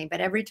eyes off me.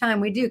 But every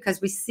time we do,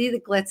 because we see the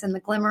glitz and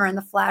the glimmer and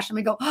the flash and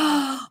we go,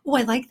 oh,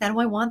 I like that. Oh,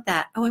 I want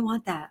that. Oh, I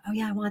want that. Oh,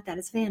 yeah, I want that.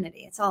 It's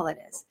vanity. It's all it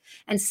is.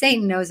 And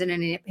Satan knows it,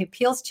 and it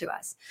appeals to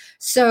us.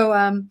 So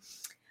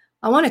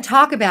I want to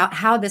talk about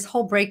how this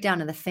whole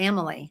breakdown of the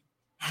family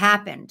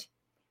happened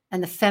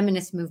and the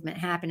feminist movement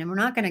happened. And we're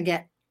not going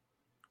to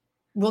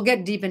we'll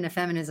get deep into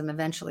feminism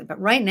eventually. But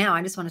right now,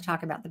 I just want to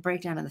talk about the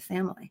breakdown of the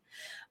family.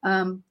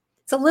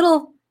 It's a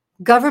little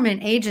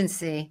government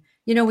agency.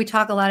 We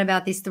talk a lot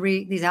about these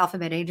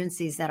alphabet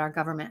agencies that our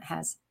government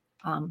has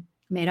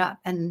made up.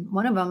 And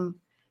one of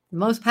them, the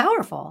most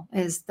powerful,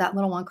 is that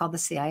little one called the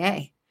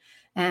CIA.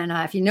 And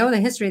if you know the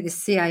history of the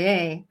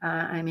CIA,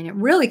 it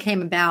really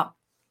came about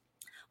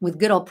with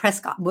good old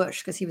Prescott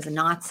Bush, because he was a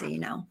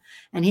Nazi,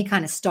 and he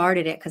kind of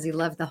started it because he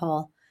loved the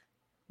whole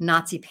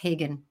Nazi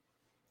pagan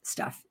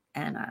stuff.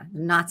 And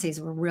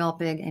Nazis were real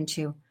big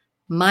into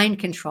mind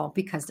control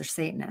because they're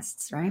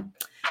Satanists, right?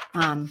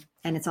 And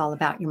it's all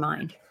about your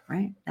mind,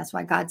 right? That's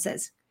why God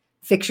says,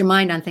 fix your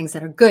mind on things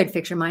that are good.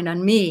 Fix your mind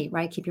on me,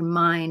 right? Keep your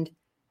mind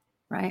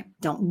right?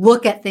 Don't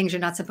look at things you're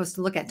not supposed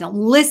to look at. Don't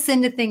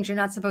listen to things you're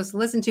not supposed to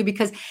listen to,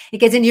 because it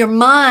gets into your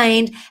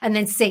mind, and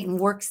then Satan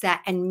works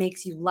that and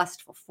makes you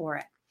lustful for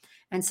it.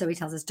 And so he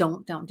tells us,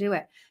 don't do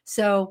it.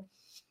 So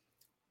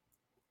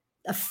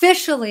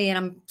officially, and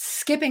I'm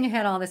skipping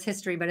ahead all this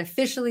history, but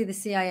officially the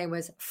CIA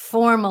was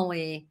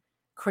formally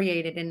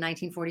created in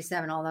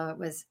 1947, although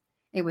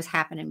it was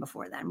happening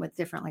before then with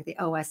different, like the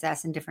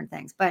OSS and different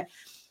things. But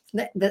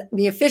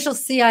the official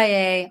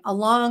CIA,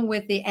 along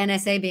with the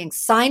NSA being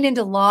signed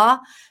into law,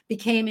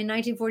 became in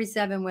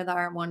 1947 with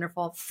our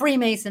wonderful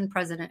Freemason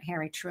President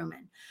Harry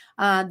Truman.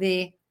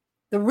 The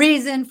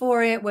reason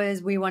for it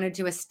was we wanted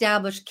to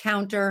establish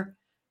counter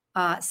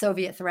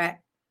Soviet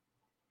threat.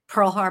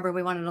 Pearl Harbor,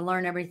 we wanted to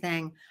learn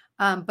everything.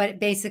 But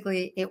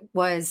basically it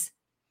was,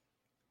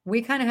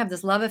 we kind of have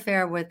this love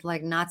affair with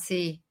like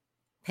Nazi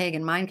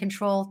pagan mind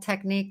control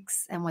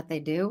techniques and what they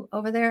do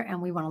over there.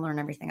 And we want to learn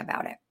everything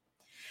about it.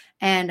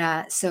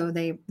 And so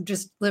they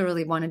just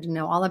literally wanted to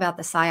know all about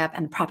the PSYOP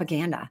and the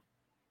propaganda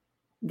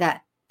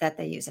that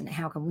they use and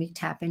how can we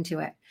tap into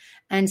it.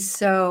 And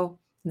so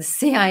the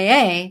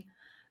CIA,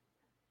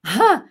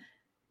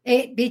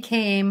 it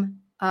became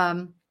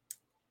the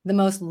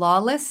most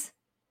lawless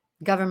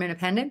government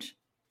appendage,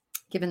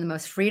 given the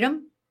most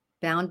freedom,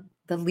 bound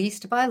the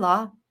least by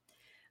law.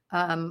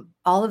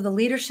 All of the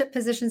leadership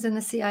positions in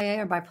the CIA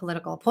are by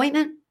political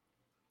appointment.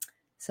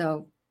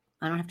 So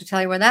I don't have to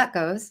tell you where that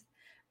goes.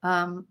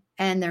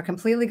 And they're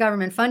completely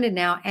government funded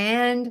now.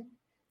 And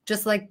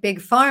just like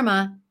Big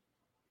Pharma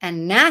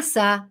and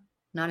NASA,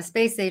 not a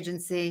space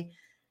agency,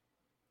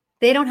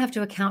 they don't have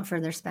to account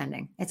for their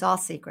spending. It's all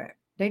secret.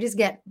 They just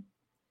get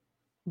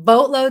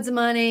boatloads of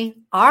money,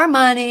 our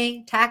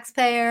money,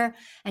 taxpayer,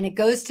 and it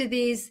goes to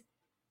these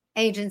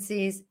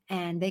agencies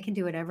and they can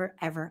do whatever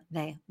ever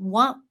they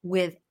want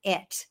with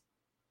it.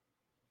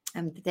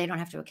 And they don't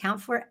have to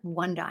account for it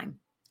one dime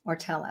or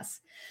tell us.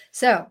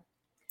 So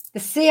the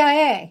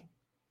CIA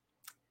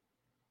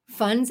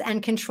funds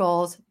and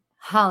controls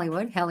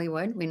Hollywood,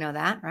 we know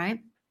that, right?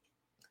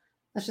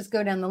 Let's just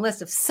go down the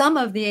list of some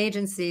of the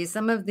agencies,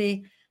 some of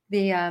the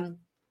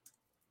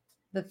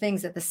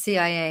things that the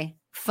CIA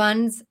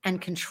funds and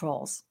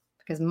controls,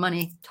 because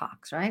money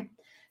talks, right?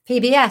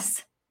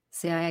 PBS,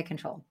 CIA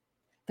controlled.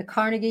 The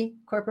Carnegie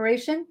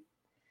Corporation,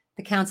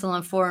 the Council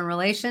on Foreign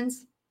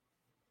Relations,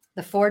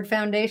 the Ford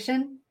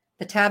Foundation,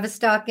 the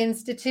Tavistock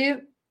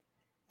Institute,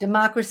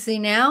 Democracy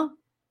Now!,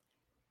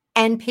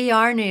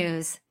 NPR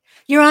News.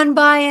 You're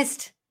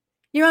unbiased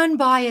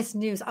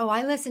news. Oh,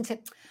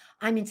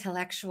 I'm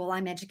intellectual,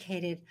 I'm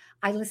educated.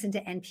 I listen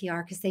to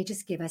NPR because they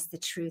just give us the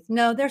truth.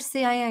 No, they're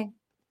CIA.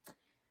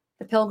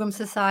 The Pilgrim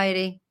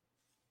Society,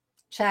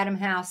 Chatham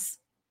House,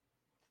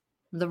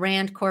 the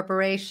Rand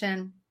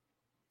Corporation,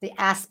 the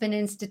Aspen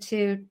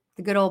Institute,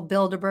 the good old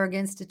Bilderberg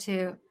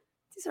Institute.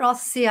 These are all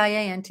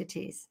CIA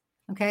entities.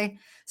 Okay.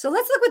 So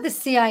let's look what the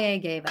CIA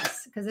gave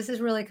us, because this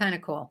is really kind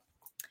of cool.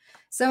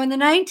 So in the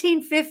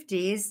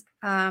 1950s,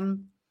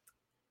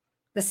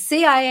 the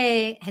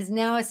CIA has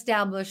now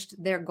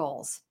established their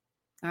goals.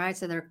 All right.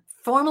 So they're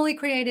formally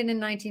created in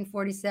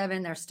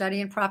 1947. They're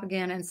studying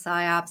propaganda and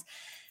PSYOPs.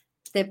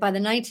 That by the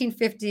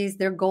 1950s,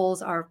 their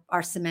goals are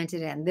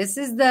cemented in. This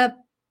is the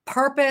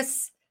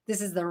purpose.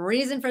 This is the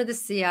reason for the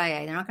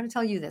CIA. They're not going to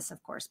tell you this,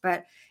 of course,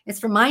 but it's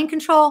for mind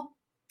control,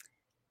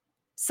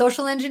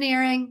 social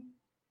engineering,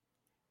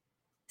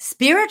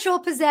 spiritual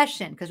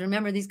possession, because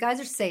remember, these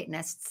guys are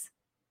Satanists,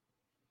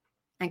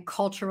 and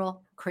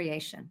cultural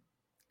creation.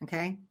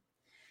 Okay.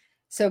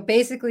 So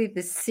basically,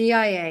 the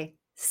CIA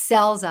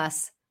sells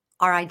us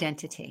our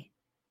identity,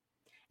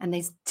 and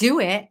they do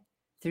it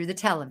through the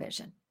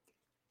television.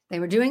 They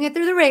were doing it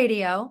through the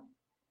radio,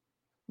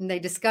 and they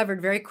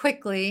discovered very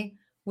quickly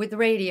with the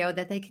radio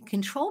that they could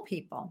control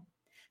people.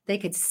 They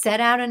could set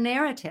out a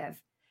narrative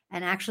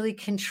and actually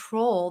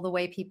control the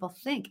way people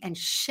think and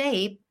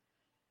shape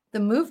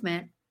the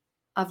movement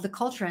of the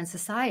culture and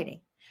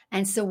society.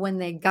 And so when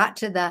they got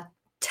to the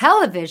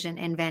television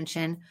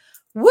invention,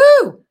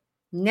 woo,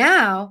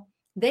 now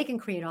they can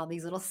create all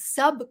these little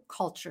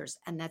subcultures.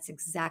 And that's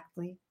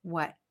exactly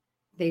what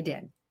they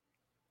did.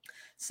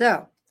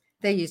 So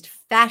they used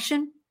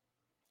fashion,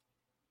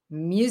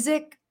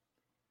 music.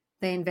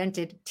 They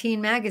invented teen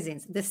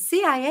magazines. The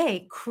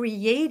CIA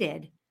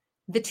created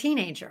the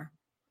teenager,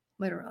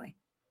 literally.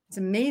 It's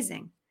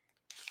amazing.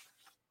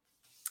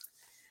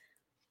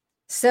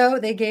 So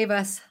they gave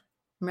us,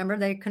 remember,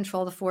 they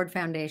control the Ford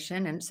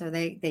Foundation. And so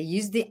they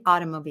used the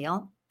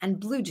automobile and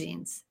blue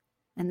jeans.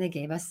 And they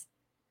gave us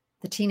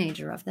the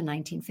teenager of the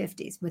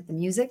 1950s with the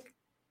music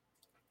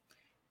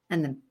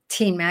and the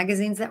teen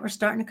magazines that were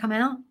starting to come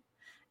out.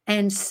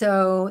 And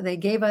so they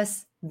gave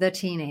us the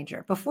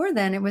teenager. Before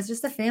then, it was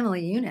just a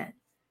family unit.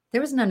 There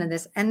was none of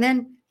this. And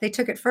then they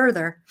took it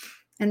further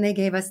and they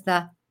gave us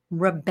the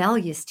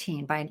rebellious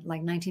teen. By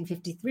like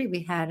 1953,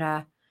 we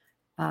had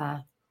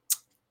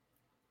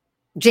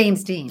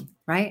James Dean,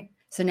 right?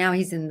 So now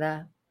he's in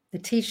the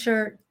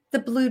t-shirt, the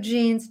blue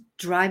jeans,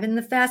 driving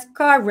the fast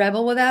car,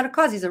 rebel without a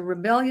cause. He's a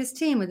rebellious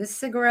teen with his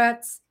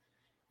cigarettes.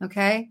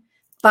 Okay.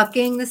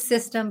 bucking the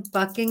system,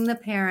 bucking the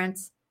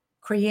parents,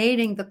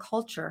 creating the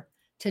culture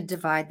to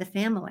divide the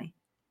family,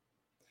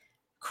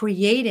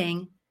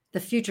 creating the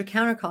future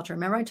counterculture.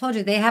 Remember, I told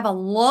you they have a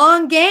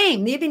long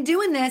game. They've been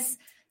doing this,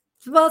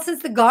 well,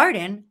 since the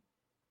garden.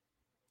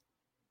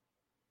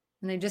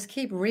 And they just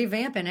keep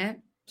revamping it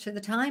to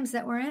the times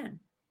that we're in.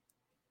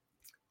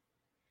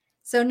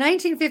 So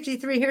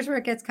 1953, here's where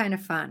it gets kind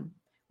of fun.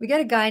 We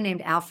get a guy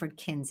named Alfred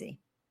Kinsey.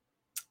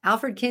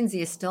 Alfred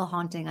Kinsey is still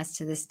haunting us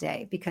to this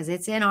day because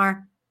it's in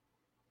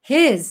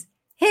his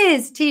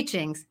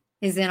teachings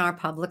is in our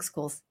public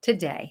schools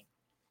today.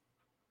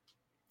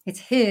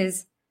 It's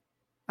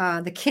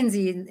the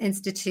Kinsey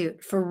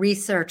Institute for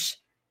Research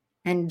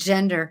and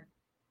Gender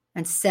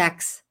and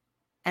Sex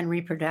and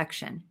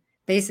Reproduction.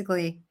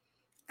 Basically,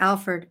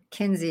 Alfred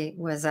Kinsey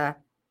was a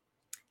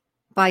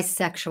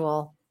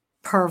bisexual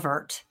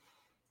pervert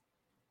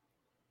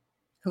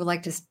who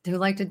liked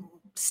to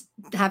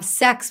have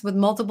sex with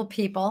multiple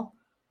people,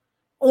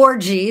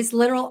 orgies,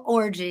 literal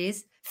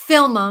orgies,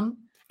 film them,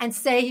 and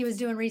say he was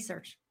doing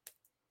research.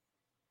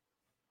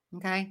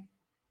 Okay?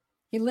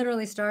 He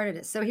literally started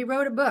it. So he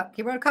wrote a book.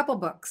 He wrote a couple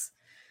books.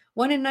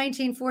 One in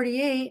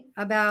 1948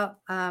 about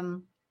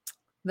the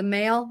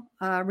male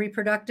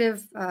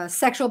reproductive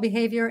sexual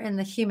behavior in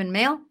the human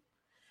male.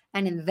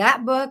 And in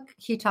that book,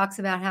 he talks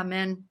about how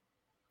men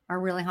are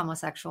really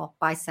homosexual,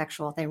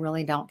 bisexual. They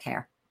really don't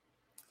care.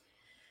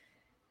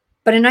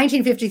 But in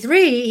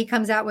 1953, he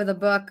comes out with a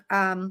book,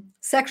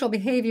 Sexual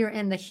Behavior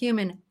in the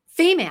Human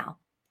Female.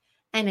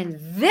 And in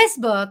this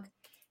book,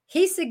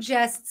 he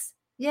suggests,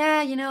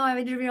 yeah, I've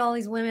interviewed all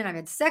these women. I've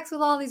had sex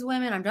with all these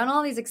women. I've done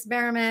all these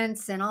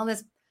experiments and all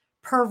this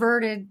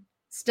perverted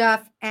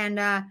stuff. And,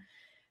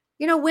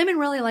 women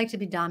really like to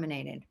be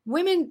dominated.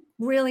 Women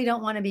really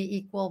don't want to be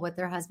equal with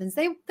their husbands.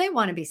 They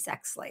want to be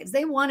sex slaves.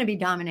 They want to be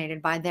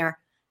dominated by their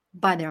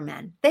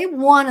men. They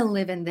want to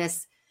live in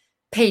this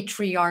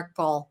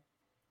patriarchal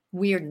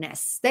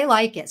weirdness. They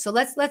like it. So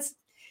let's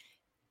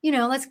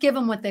give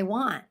them what they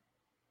want.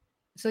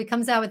 So he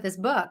comes out with this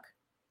book,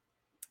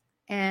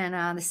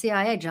 and the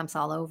CIA jumps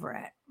all over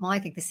it. Well, I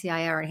think the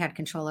CIA already had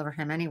control over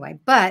him anyway,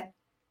 but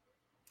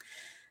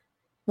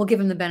we'll give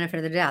him the benefit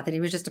of the doubt that he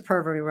was just a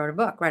pervert who wrote a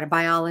book, right? A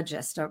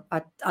biologist,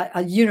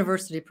 a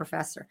university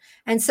professor.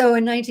 And so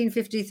in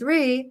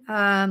 1953,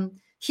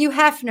 Hugh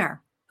Hefner,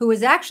 who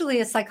was actually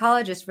a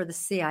psychologist for the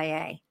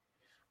CIA,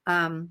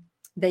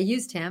 they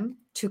used him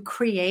to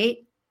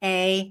create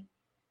a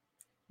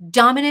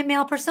dominant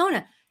male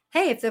persona.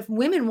 Hey, if the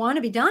women want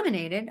to be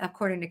dominated,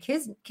 according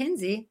to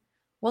Kinsey,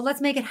 well,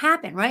 let's make it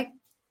happen, right?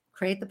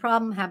 Create the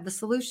problem, have the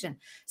solution.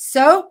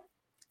 So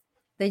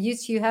they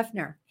used Hugh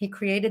Hefner. He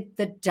created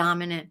the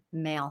dominant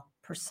male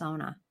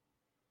persona.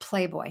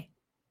 Playboy.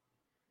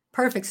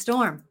 Perfect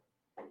storm.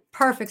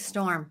 Perfect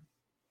storm.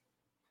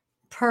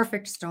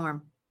 Perfect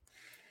storm.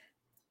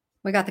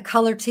 We got the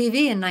color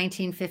TV in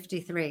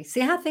 1953. See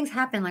how things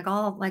happen,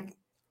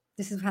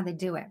 this is how they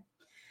do it.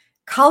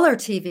 Color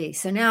TV.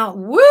 So now,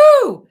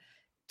 woo!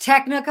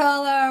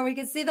 Technicolor. We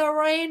can see the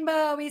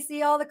rainbow. We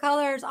see all the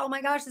colors. Oh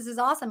my gosh, this is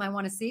awesome. I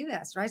want to see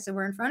this, right? So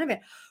we're in front of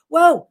it.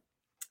 Whoa.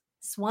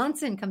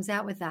 Swanson comes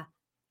out with a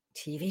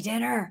TV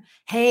dinner.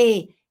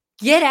 Hey,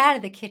 get out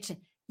of the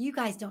kitchen. You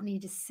guys don't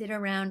need to sit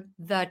around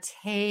the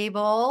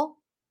table.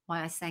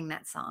 Why I sang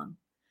that song.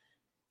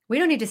 We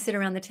don't need to sit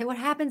around the table. What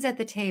happens at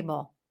the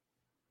table?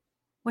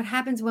 What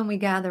happens when we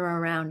gather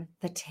around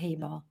the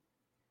table?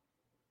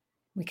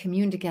 We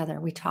commune together.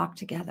 We talk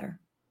together.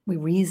 We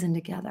reason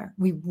together.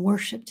 We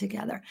worship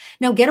together.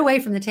 Now get away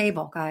from the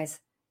table, guys.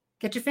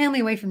 Get your family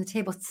away from the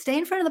table. Stay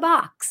in front of the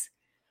box.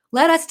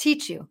 Let us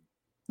teach you.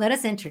 Let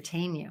us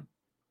entertain you.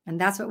 And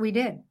that's what we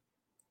did.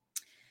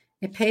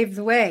 It paved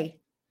the way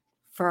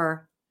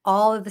for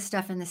all of the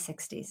stuff in the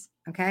 60s.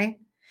 Okay.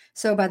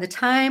 So by the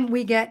time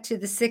we get to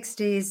the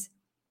 60s,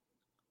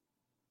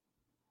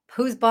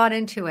 who's bought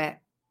into it?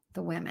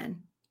 The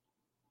women.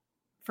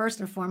 First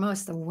and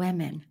foremost, the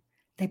women.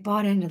 They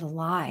bought into the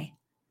lie.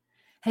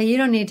 Hey, you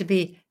don't need to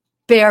be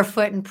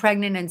barefoot and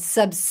pregnant and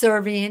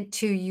subservient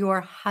to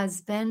your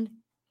husband.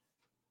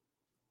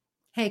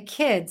 Hey,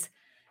 kids,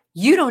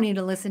 you don't need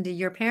to listen to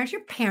your parents.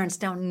 Your parents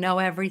don't know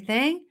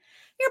everything.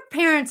 Your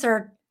parents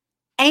are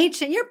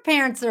ancient. Your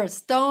parents are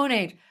Stone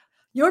Age.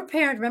 Your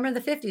parents, remember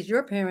the 50s,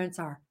 your parents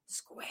are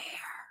square.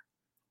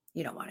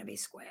 You don't want to be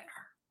square.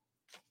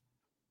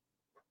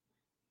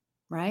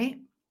 Right?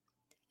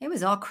 It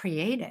was all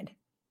created.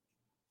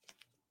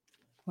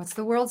 What's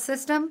the world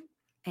system?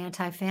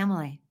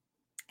 Anti-family,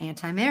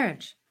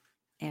 anti-marriage,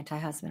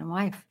 anti-husband and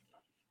wife,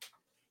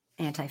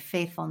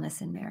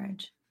 anti-faithfulness in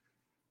marriage.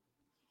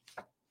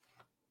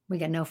 We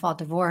get no-fault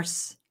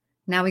divorce.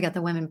 Now we got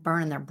the women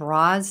burning their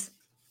bras.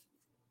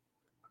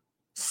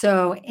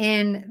 So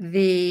in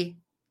the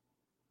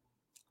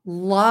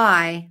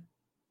lie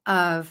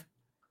of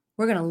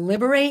we're going to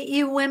liberate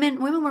you women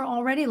were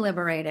already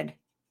liberated.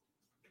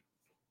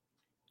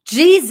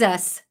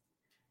 Jesus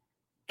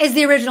is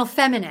the original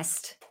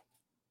feminist.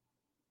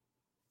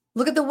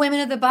 Look at the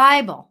women of the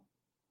Bible.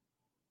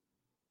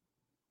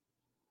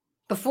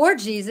 Before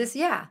Jesus,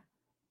 yeah.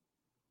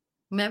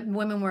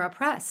 women were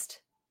oppressed.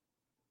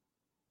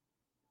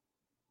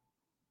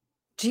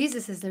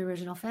 Jesus is the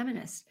original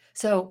feminist.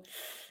 So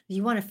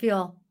you want to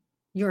feel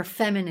your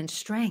feminine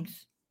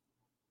strength,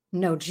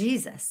 know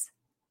Jesus.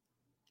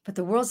 But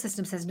the world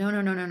system says, no.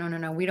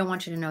 We don't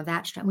want you to know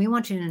that strength. We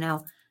want you to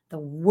know the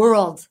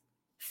world's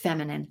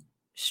feminine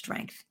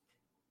strength.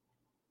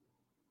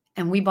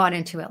 And we bought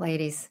into it,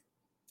 ladies.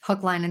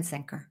 Hook, line, and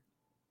sinker.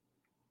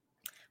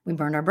 We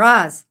burned our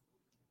bras.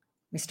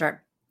 We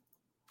start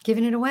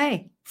giving it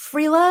away.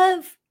 Free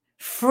love.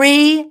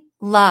 Free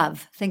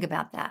love. Think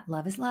about that.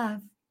 Love is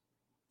love.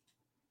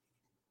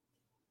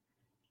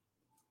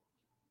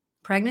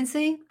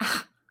 Pregnancy?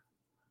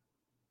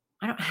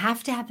 I don't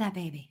have to have that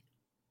baby.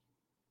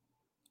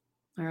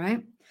 All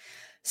right.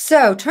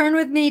 So turn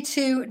with me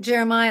to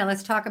Jeremiah.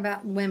 Let's talk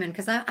about women,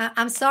 because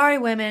I'm sorry,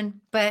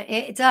 women, but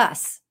it's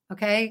us.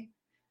 Okay.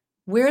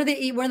 We're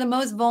the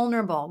most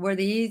vulnerable. We're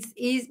the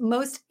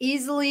most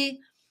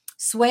easily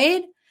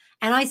swayed.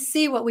 And I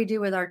see what we do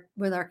with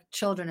our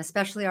children,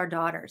 especially our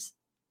daughters.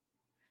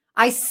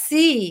 I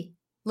see,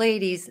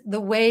 ladies,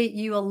 the way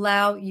you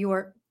allow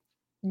your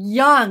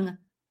young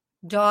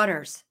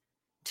daughters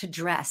to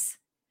dress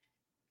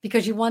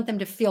because you want them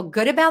to feel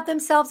good about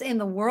themselves in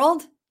the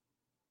world.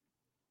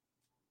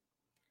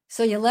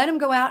 So you let them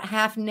go out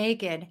half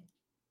naked.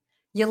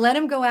 You let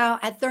them go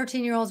out at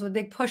 13-year-olds with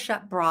big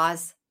push-up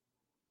bras.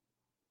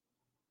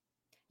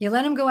 You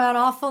let them go out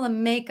all full of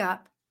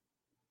makeup.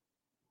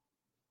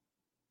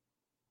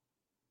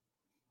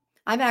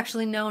 I've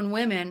actually known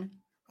women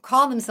who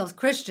call themselves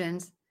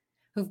Christians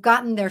who've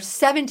gotten their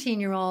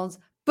 17-year-olds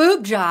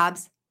boob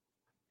jobs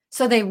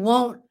so they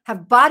won't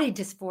have body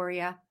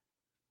dysphoria.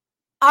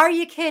 Are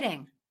you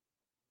kidding?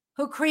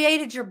 Who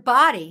created your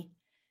body?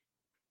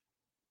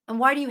 And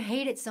why do you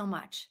hate it so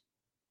much?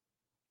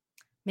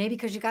 Maybe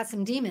because you got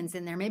some demons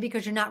in there. Maybe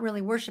because you're not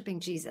really worshiping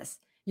Jesus.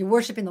 You're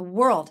worshiping the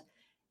world.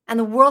 And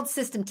the world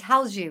system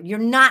tells you you're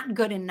not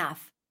good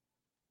enough.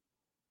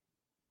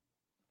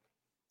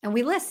 And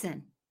we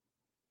listen.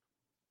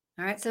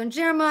 All right, so in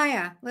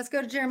Jeremiah, let's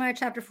go to Jeremiah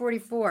chapter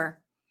 44,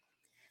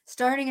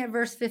 starting at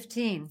verse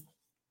 15.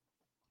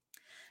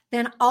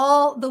 Then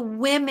all the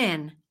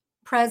women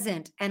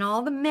present and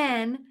all the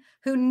men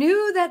who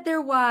knew that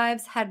their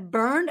wives had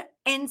burned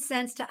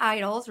incense to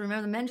idols.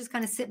 Remember, the men just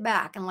kind of sit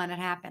back and let it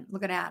happen.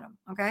 Look at Adam,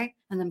 okay?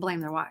 And then blame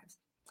their wives.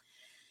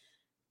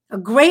 A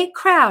great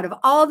crowd of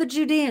all the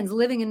Judeans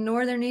living in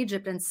northern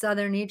Egypt and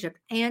southern Egypt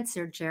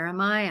answered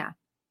Jeremiah,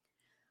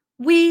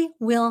 "We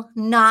will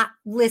not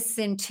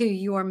listen to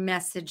your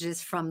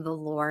messages from the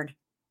Lord.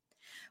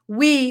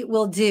 We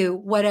will do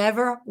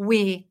whatever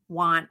we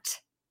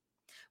want.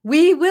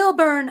 We will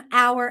burn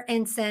our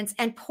incense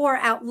and pour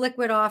out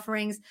liquid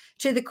offerings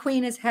to the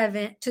Queen of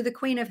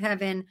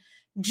Heaven,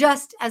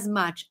 just as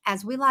much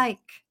as we like.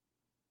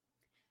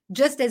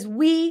 Just as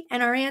we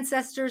and our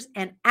ancestors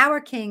and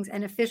our kings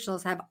and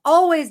officials have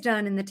always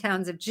done in the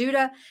towns of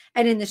Judah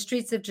and in the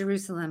streets of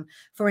Jerusalem.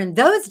 For in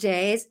those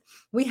days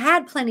we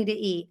had plenty to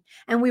eat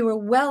and we were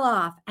well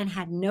off and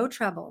had no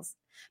troubles.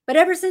 But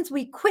ever since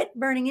we quit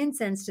burning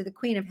incense to the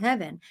Queen of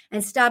Heaven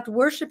and stopped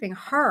worshiping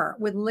her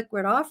with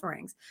liquid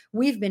offerings,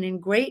 we've been in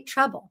great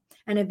trouble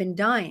and have been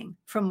dying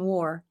from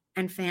war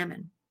and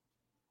famine."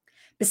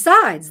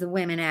 Besides, the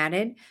women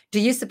added, "Do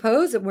you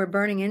suppose that we're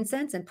burning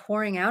incense and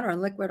pouring out our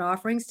liquid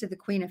offerings to the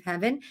Queen of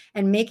Heaven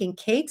and making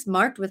cakes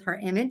marked with her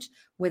image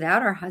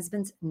without our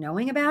husbands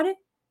knowing about it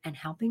and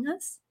helping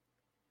us?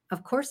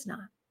 Of course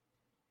not."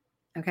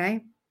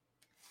 Okay?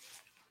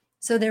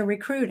 So they're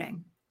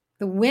recruiting.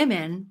 The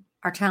women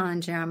are telling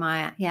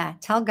Jeremiah, yeah,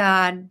 tell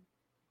God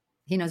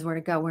he knows where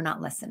to go. We're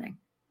not listening.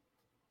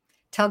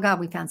 Tell God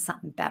we found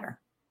something better.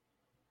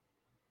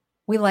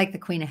 We like the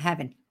Queen of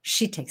Heaven.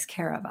 She takes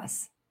care of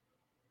us.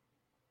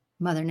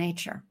 Mother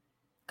Nature,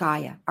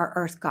 Gaia, our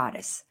earth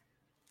goddess.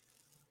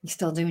 You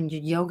still doing your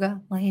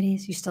yoga,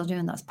 ladies? You still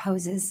doing those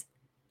poses?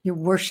 You're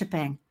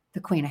worshiping the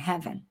Queen of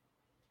Heaven.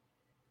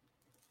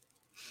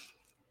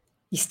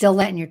 You still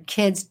letting your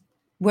kids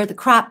wear the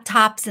crop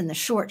tops and the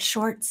short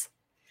shorts?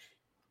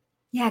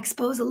 Yeah,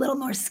 expose a little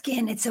more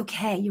skin. It's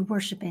okay. You're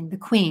worshiping the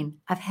Queen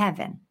of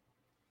Heaven.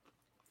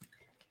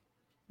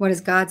 What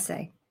does God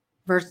say?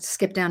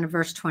 Skip down to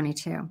verse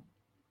 22.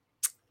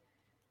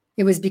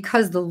 It was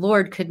because the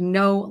Lord could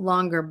no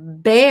longer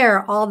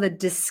bear all the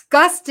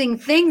disgusting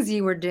things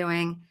you were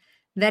doing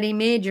that he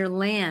made your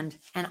land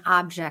an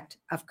object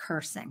of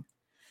cursing.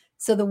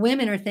 So the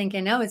women are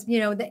thinking, oh, it's,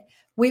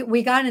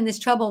 we got in this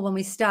trouble when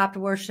we stopped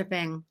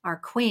worshiping our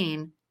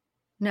queen.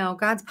 No,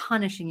 God's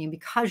punishing you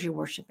because you're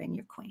worshiping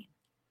your queen.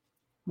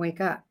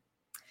 Wake up.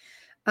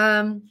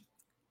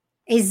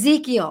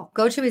 Ezekiel,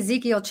 go to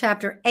Ezekiel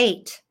chapter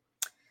 8.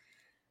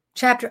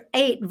 Chapter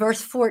 8,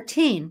 verse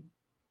 14.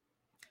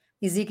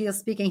 Ezekiel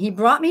speaking, "He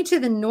brought me to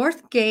the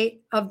north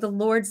gate of the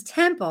Lord's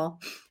temple,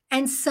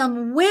 and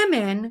some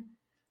women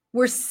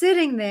were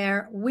sitting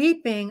there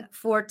weeping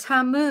for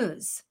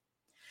Tammuz."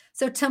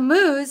 So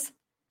Tammuz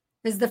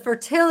is the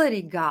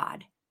fertility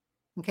god.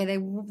 Okay, they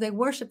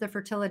worship the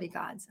fertility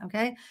gods.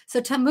 Okay, so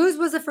Tammuz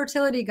was a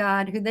fertility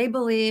god who they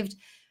believed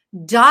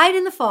died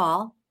in the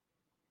fall,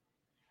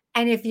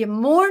 and if you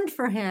mourned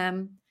for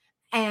him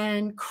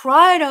and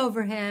cried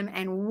over him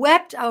and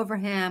wept over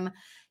him,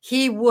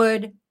 he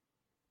would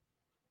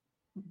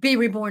be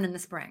reborn in the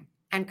spring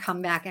and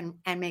come back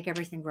and make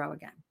everything grow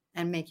again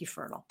and make you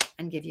fertile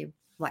and give you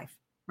life,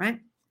 right?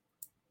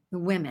 The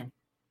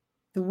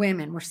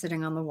women were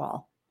sitting on the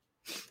wall,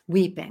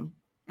 weeping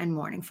and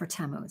mourning for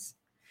Tammuz.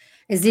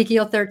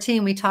 Ezekiel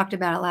 13, we talked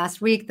about it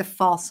last week, the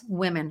false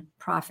women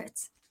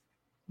prophets.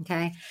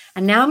 Okay.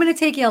 And now I'm going to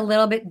take you a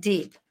little bit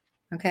deep.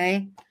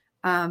 Okay.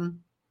 I'm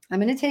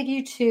going to take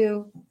you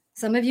to,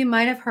 some of you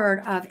might have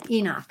heard of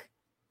Enoch.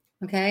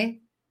 Okay.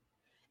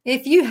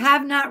 If you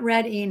have not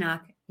read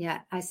Enoch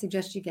yet, I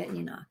suggest you get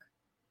Enoch.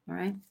 All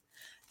right.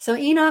 So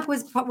Enoch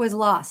was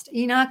lost.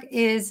 Enoch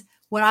is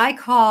what I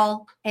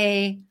call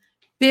a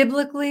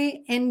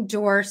biblically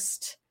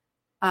endorsed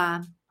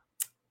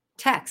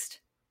text.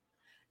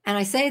 And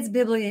I say it's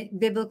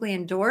biblically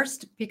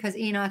endorsed because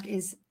Enoch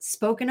is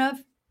spoken of.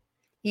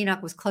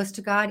 Enoch was close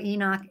to God.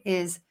 Enoch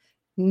is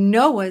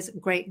Noah's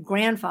great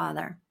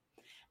grandfather.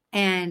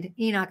 And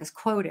Enoch is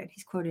quoted.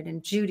 He's quoted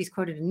in Jude. He's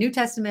quoted in New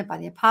Testament by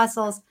the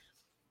apostles.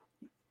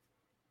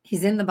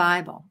 He's in the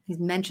Bible. He's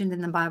mentioned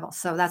in the Bible.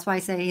 So that's why I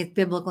say he's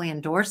biblically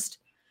endorsed.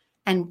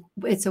 And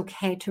it's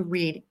okay to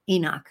read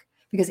Enoch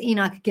because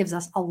Enoch gives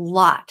us a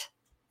lot.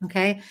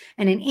 Okay.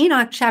 And in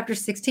Enoch chapter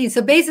 16,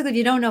 so basically, if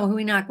you don't know who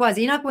Enoch was,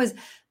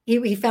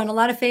 he found a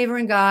lot of favor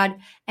in God,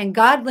 and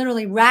God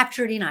literally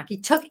raptured Enoch. He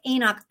took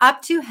Enoch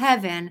up to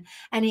heaven,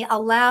 and he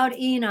allowed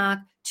Enoch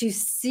to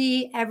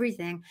see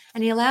everything.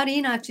 And he allowed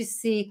Enoch to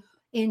see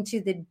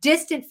into the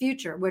distant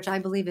future, which I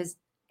believe is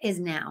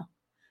now.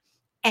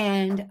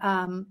 And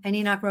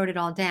Enoch wrote it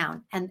all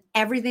down. And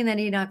everything that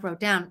Enoch wrote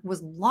down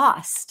was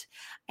lost.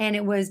 And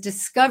it was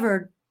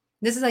discovered.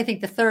 This is, I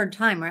think, the third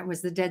time, right? It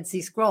was the Dead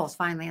Sea Scrolls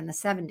finally in the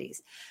 70s.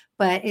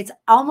 But it's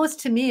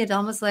almost, to me, it's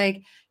almost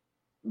like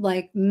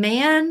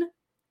man,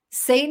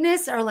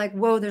 Satanists are like,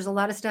 whoa, there's a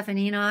lot of stuff in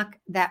Enoch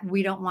that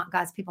we don't want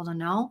God's people to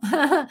know.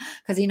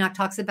 Because Enoch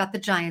talks about the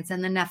giants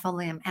and the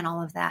Nephilim and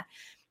all of that.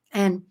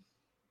 And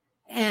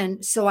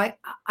so I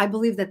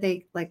believe that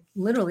they like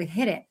literally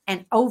hit it.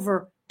 And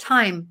over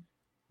time,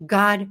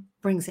 God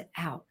brings it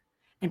out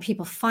and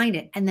people find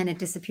it and then it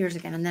disappears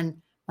again. And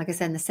then, like I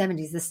said, in the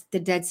 70s, the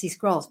Dead Sea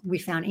Scrolls, we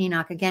found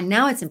Enoch again.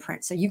 Now it's in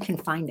print, so you can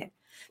find it.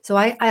 So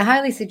I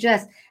highly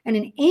suggest. And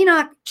in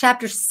Enoch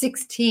chapter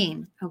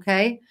 16,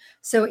 okay?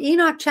 So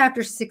Enoch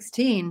chapter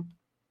 16,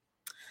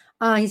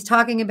 he's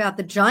talking about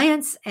the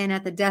giants, and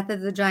at the death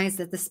of the giants,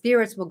 that the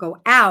spirits will go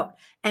out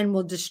and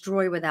will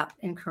destroy without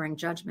incurring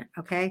judgment,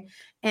 okay?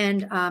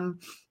 And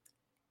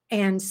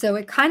so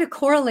it kind of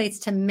correlates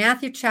to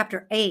Matthew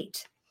chapter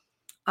 8.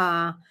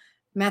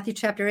 Matthew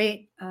chapter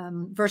 8,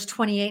 verse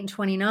 28 and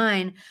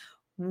 29.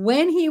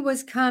 When he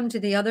was come to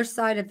the other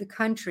side of the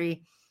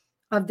country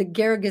of the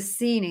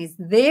Gergesenes,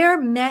 there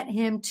met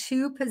him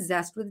two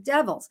possessed with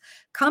devils,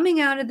 coming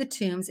out of the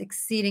tombs,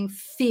 exceeding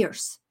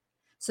fierce,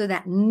 so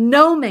that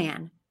no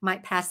man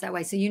might pass that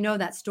way. So you know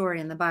that story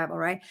in the Bible,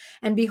 right?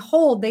 And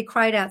behold, they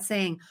cried out,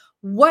 saying,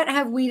 what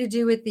have we to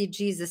do with thee,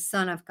 Jesus,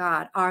 Son of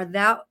God? Art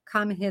thou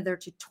come hither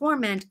to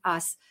torment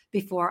us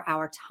before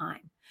our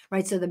time?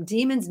 Right? So the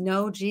demons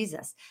know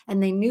Jesus,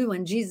 and they knew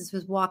when Jesus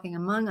was walking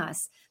among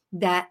us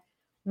that,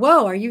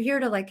 whoa, are you here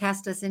to like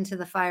cast us into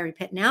the fiery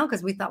pit now?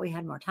 Because we thought we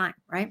had more time,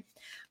 right?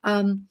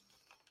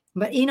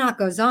 But Enoch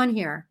goes on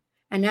here.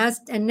 And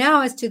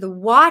now as to the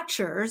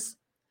watchers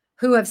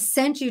who have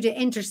sent you to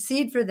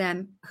intercede for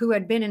them who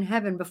had been in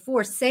heaven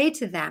before, say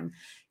to them,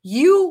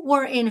 you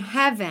were in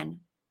heaven.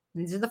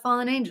 These are the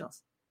fallen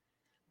angels.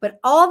 But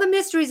all the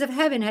mysteries of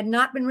heaven had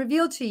not been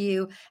revealed to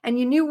you, and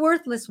you knew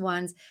worthless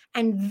ones.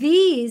 And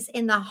these,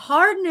 in the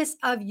hardness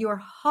of your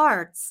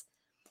hearts,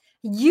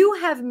 you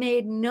have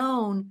made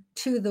known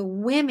to the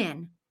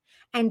women.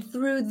 And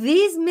through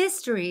these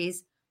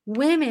mysteries,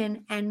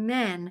 women and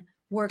men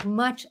work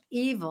much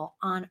evil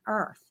on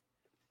earth.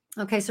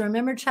 Okay, so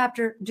remember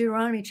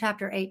Deuteronomy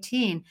chapter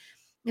 18.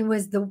 It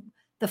was the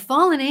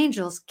fallen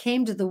angels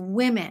came to the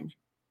women.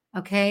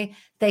 Okay,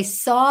 they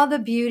saw the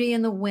beauty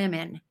in the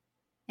women,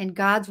 in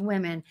God's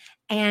women,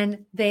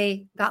 and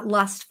they got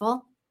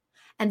lustful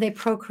and they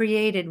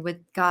procreated with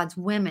God's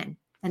women.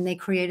 And they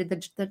created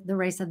the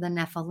race of the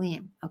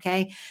Nephilim,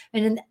 okay?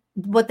 And then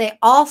what they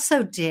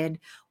also did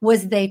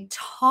was they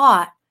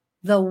taught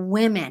the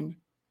women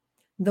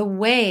the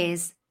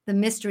ways, the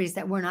mysteries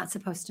that we're not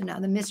supposed to know,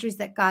 the mysteries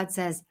that God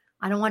says,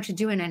 I don't want you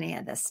doing any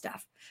of this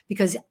stuff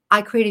because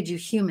I created you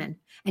human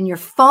and you're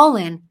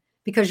fallen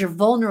because you're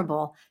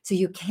vulnerable. So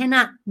you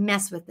cannot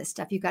mess with this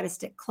stuff. You got to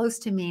stick close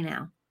to me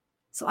now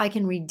so I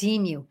can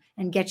redeem you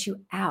and get you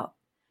out.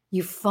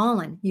 You've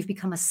fallen. You've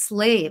become a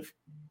slave.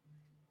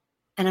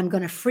 And I'm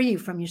going to free you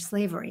from your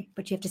slavery,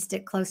 but you have to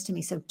stick close to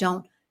me. So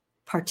don't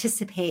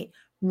participate,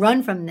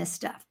 run from this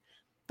stuff.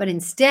 But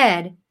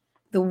instead,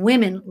 the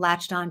women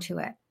latched onto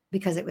it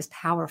because it was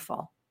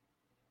powerful.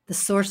 The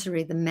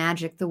sorcery, the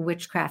magic, the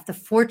witchcraft, the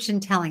fortune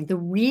telling, the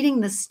reading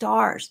the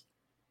stars.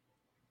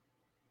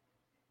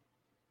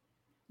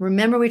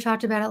 Remember, we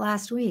talked about it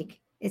last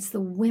week. It's the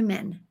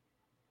women.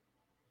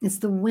 It's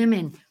the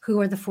women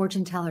who are the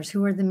fortune tellers,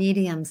 who are the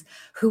mediums,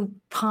 who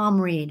palm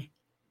read.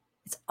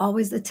 It's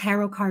always the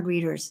tarot card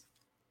readers.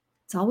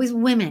 It's always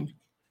women.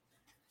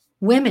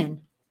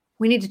 Women,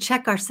 we need to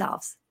check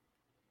ourselves.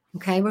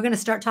 Okay, we're going to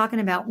start talking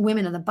about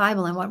women in the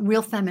Bible and what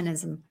real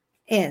feminism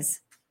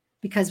is,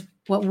 because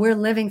what we're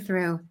living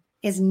through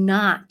is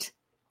not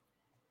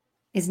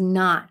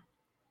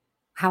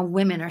how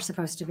women are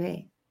supposed to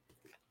be.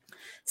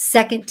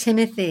 2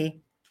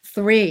 Timothy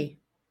 3.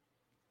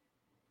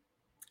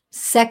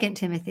 2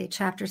 Timothy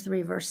chapter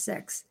 3, verse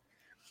 6.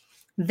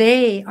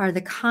 They are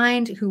the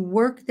kind who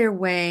work their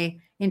way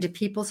into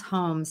people's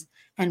homes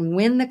and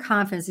win the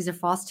confidence, these are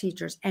false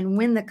teachers, and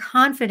win the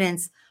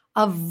confidence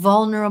of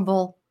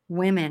vulnerable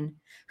women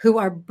who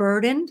are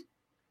burdened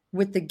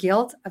with the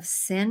guilt of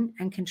sin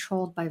and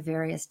controlled by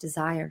various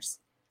desires.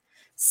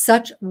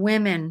 Such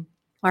women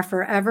are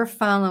forever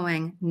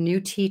following new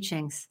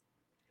teachings,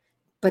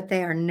 but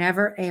they are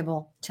never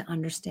able to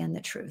understand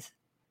the truth.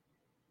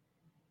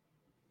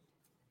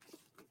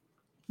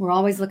 We're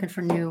always looking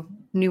for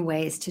new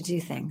ways to do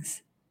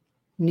things,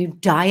 new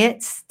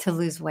diets to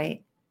lose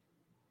weight,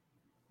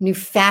 new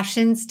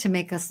fashions to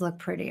make us look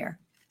prettier,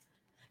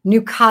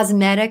 new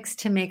cosmetics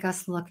to make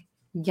us look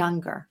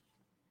younger.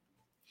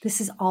 This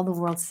is all the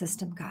world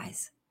system,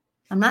 guys.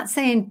 I'm not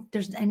saying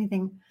there's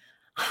anything.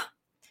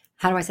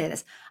 How do I say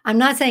this? I'm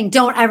not saying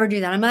don't ever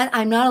do that.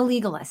 I'm not a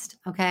legalist,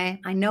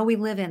 okay? I know we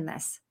live in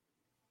this.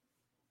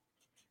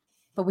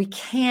 But we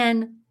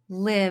can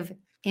live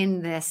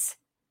in this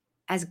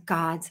as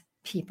God's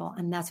people.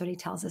 And that's what he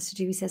tells us to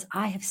do. He says,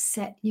 I have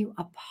set you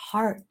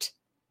apart.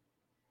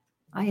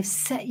 I have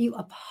set you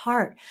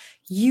apart.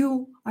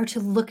 You are to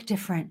look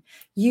different.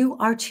 You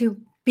are to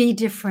be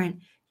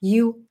different.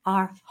 You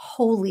are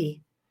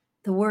holy.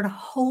 The word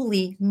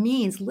holy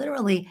means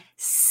literally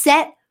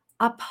set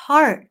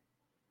apart.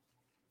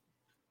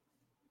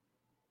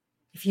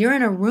 If you're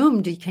in a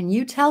room, can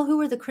you tell who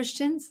are the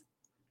Christians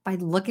by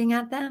looking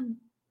at them?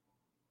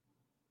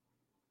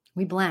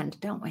 We blend,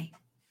 don't we?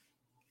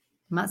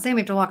 I'm not saying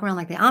we have to walk around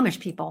like the Amish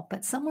people,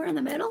 but somewhere in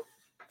the middle,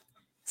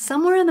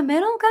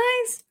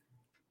 guys,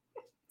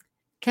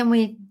 can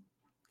we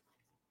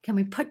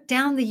put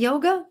down the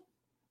yoga?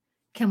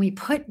 Can we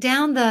put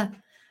down the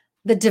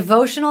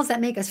devotionals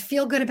that make us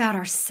feel good about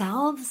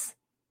ourselves?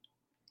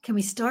 Can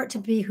we start to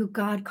be who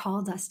God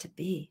called us to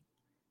be?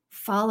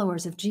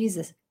 Followers of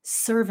Jesus,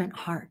 servant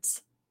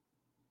hearts.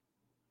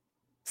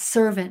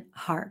 Servant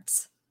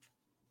hearts.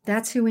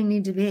 That's who we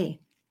need to be.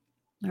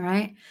 All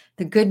right.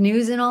 The good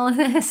news in all of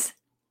this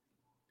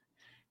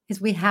is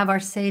we have our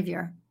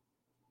Savior.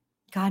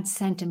 God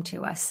sent him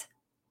to us.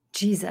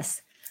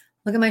 Jesus.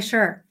 Look at my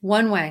shirt.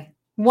 One way.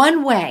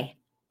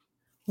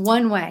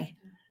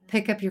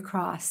 Pick up your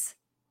cross.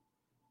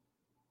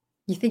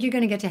 You think you're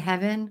going to get to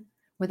heaven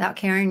without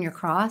carrying your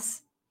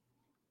cross?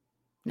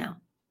 No.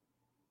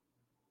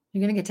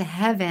 You're going to get to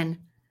heaven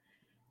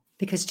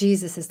because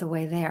Jesus is the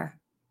way there.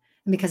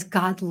 And because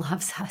God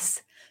loves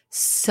us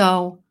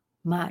so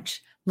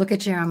much. Look at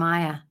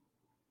Jeremiah.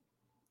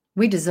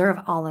 We deserve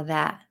all of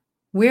that.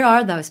 We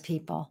are those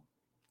people.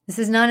 This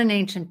is not an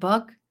ancient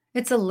book.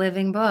 It's a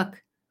living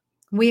book.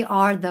 We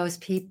are those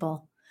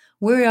people.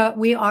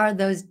 We are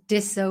those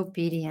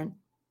disobedient.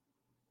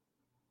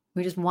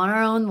 We just want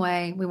our own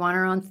way. We want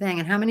our own thing.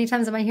 And how many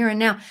times am I hearing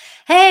now,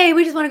 hey,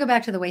 we just want to go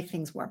back to the way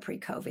things were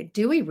pre-COVID.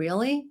 Do we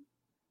really?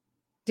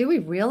 Do we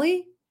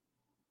really?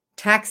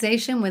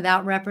 Taxation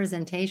without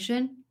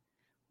representation.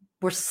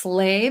 We're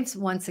slaves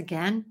once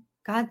again.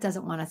 God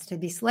doesn't want us to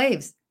be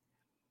slaves.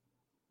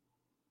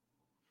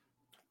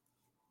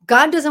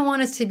 God doesn't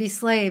want us to be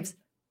slaves,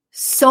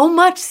 so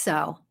much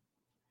so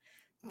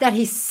that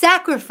he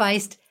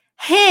sacrificed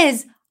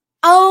his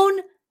own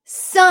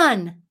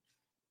son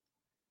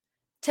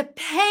to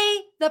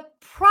pay the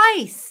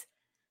price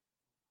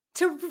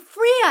to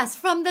free us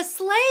from the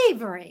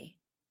slavery.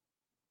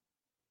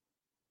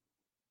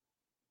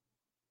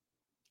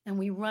 And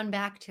we run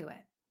back to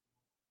it.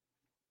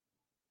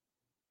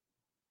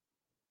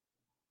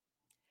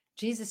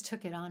 Jesus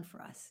took it on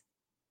for us.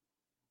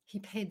 He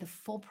paid the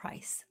full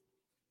price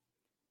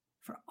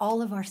for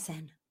all of our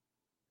sin,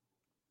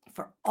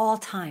 for all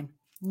time,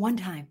 one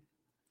time,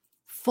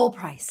 full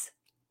price.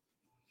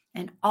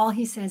 And all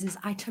he says is,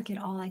 I took it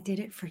all. I did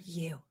it for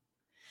you.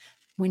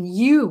 When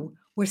you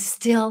were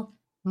still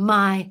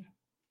my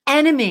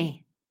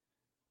enemy,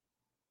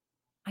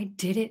 I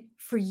did it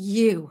for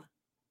you.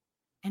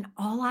 And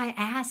all I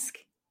ask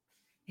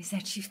is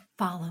that you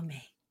follow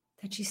me,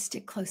 that you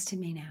stick close to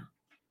me now.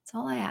 That's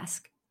all I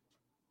ask.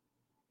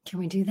 Can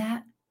we do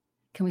that?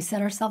 Can we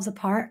set ourselves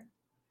apart?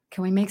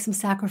 Can we make some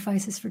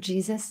sacrifices for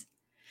Jesus?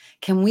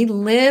 Can we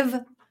live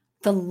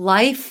the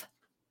life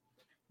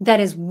that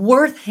is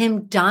worth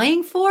him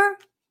dying for?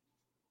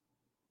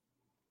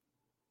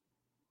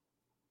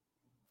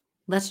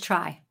 Let's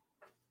try.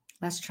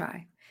 Let's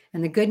try.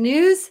 And the good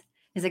news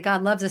is that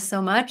God loves us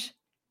so much.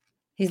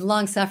 He's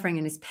long-suffering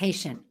and he's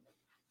patient.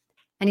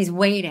 And he's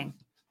waiting.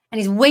 And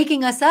he's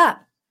waking us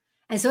up.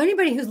 And so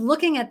anybody who's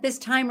looking at this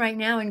time right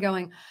now and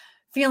going,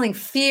 feeling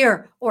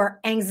fear or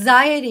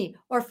anxiety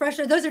or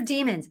frustration, those are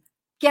demons.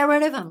 Get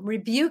rid of them.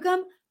 Rebuke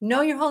them.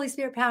 Know your Holy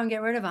Spirit power and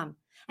get rid of them.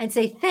 And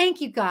say,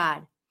 thank you,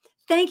 God.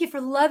 Thank you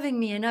for loving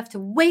me enough to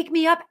wake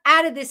me up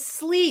out of this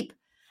sleep,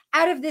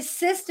 out of this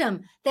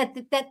system that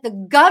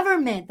the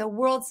government, the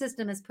world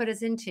system has put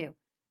us into.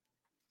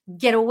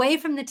 Get away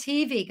from the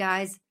TV,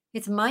 guys.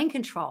 It's mind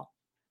control.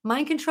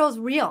 Mind control is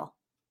real.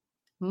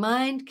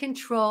 Mind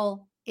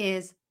control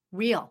is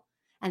real.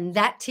 And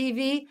that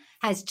TV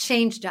has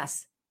changed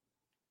us.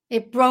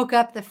 It broke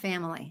up the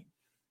family.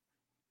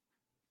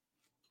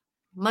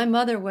 My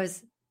mother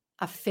was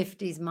a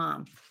 50s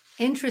mom.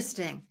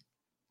 Interesting.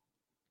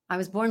 I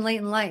was born late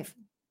in life.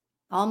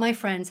 All my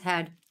friends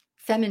had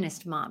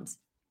feminist moms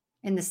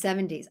in the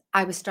 70s.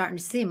 I was starting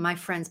to see my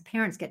friends'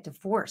 parents get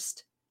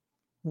divorced.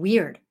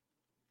 Weird.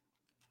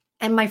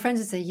 And my friends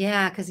would say,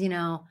 yeah, because,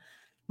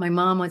 my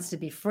mom wants to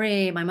be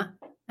free. And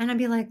I'd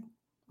be like,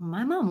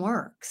 my mom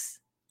works.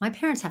 My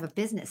parents have a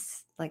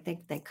business. Like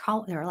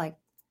they're like,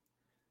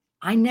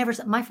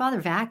 my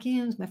father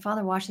vacuums. My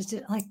father washes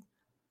it. Like,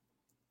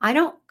 I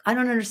don't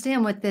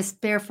understand what this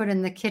barefoot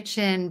in the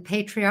kitchen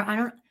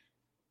patriarch,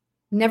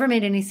 never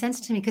made any sense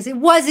to me because it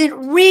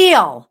wasn't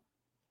real.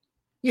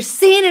 You're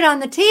seeing it on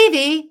the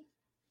TV.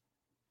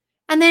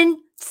 And then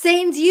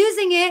Satan's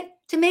using it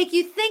to make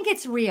you think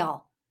it's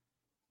real.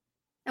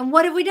 And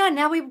what have we done?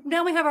 Now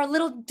we have our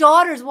little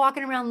daughters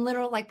walking around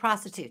literal like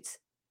prostitutes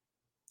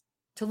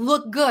to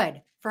look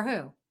good. For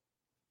who?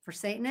 For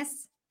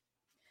Satanists?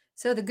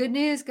 So the good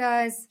news,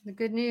 guys, the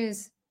good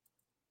news.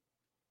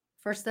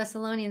 1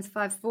 Thessalonians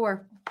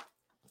 5:4.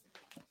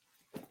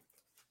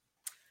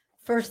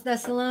 1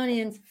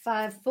 Thessalonians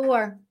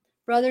 5:4.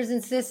 Brothers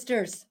and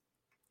sisters,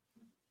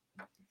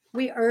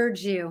 we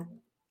urge you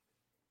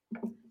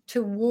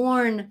to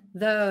warn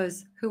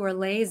those who are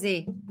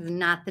lazy. It's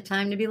not the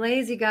time to be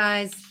lazy,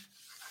 guys.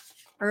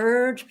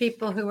 Urge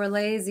people who are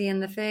lazy in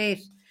the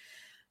faith.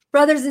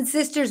 Brothers and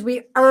sisters,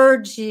 we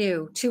urge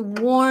you to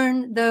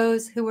warn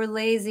those who are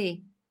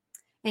lazy.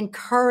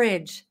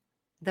 Encourage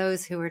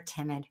those who are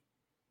timid.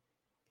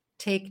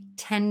 Take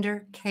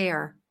tender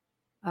care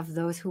of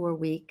those who are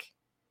weak.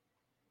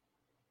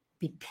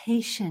 Be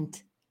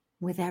patient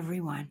with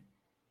everyone.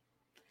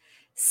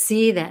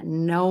 See that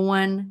no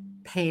one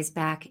pays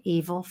back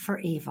evil for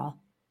evil,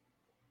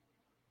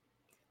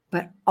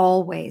 but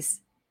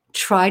always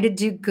try to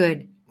do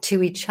good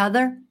to each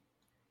other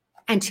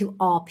and to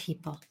all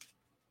people.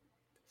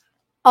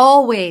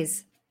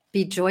 Always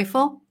be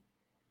joyful.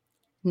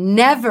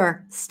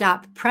 Never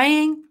stop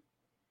praying.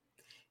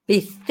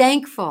 Be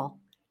thankful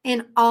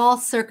in all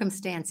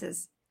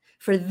circumstances,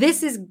 for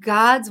this is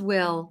God's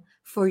will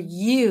for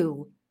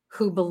you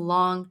who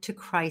belong to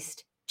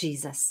Christ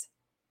Jesus.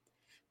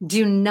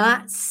 Do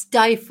not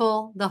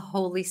stifle the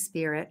Holy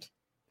Spirit.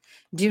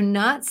 Do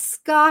not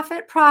scoff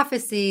at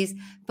prophecies,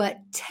 but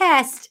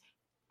test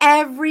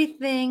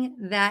everything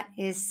that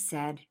is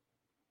said.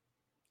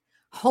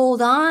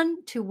 Hold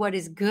on to what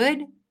is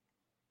good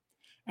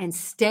and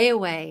stay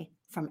away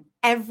from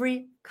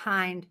every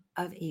kind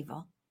of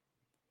evil.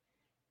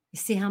 You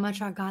see how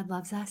much our God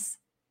loves us?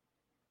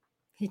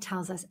 He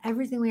tells us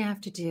everything we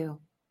have to do.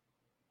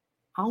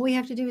 All we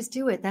have to do is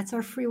do it. That's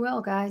our free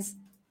will, guys.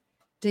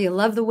 Do you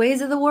love the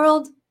ways of the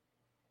world?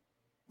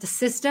 The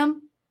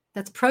system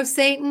that's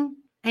pro-Satan,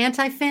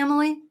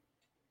 anti-family,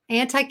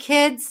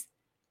 anti-kids,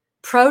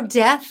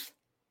 pro-death?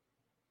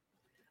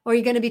 Or are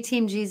you going to be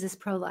Team Jesus,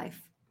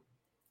 pro-life,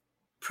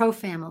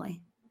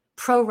 pro-family,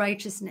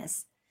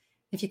 pro-righteousness?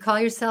 If you call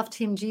yourself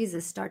Team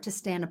Jesus, start to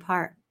stand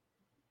apart.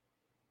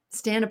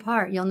 Stand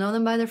apart. You'll know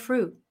them by their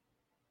fruit.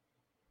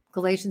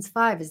 Galatians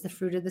 5 is the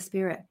fruit of the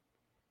Spirit.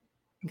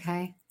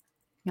 Okay?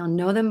 You'll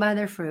know them by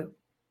their fruit.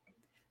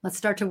 Let's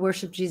start to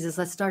worship Jesus.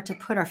 Let's start to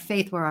put our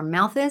faith where our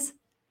mouth is.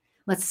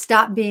 Let's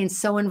stop being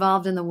so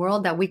involved in the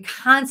world that we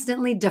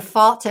constantly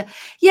default to,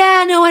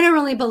 yeah, no, I don't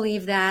really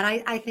believe that.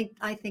 I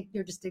think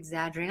you're just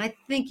exaggerating. I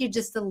think you're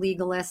just a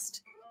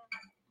legalist.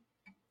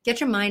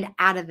 Get your mind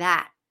out of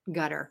that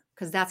gutter,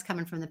 because that's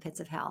coming from the pits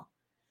of hell.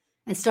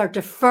 And start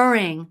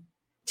deferring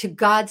to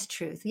God's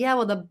truth. Yeah,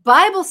 well, the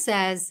Bible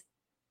says,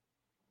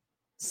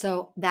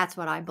 so that's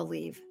what I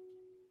believe.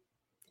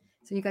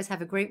 So you guys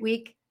have a great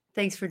week.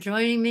 Thanks for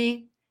joining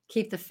me.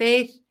 Keep the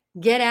faith.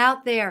 Get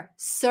out there.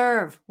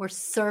 Serve. We're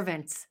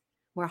servants.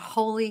 We're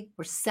holy.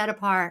 We're set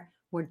apart.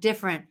 We're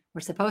different.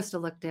 We're supposed to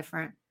look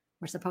different.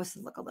 We're supposed to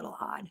look a little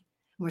odd.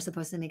 We're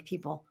supposed to make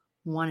people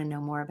want to know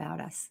more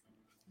about us.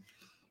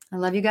 I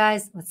love you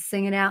guys. Let's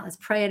sing it out. Let's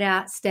pray it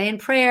out. Stay in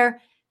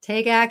prayer.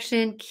 Take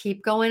action.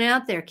 Keep going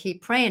out there.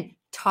 Keep praying.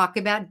 Talk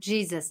about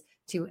Jesus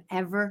to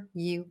whoever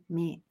you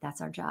meet.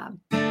 That's our job.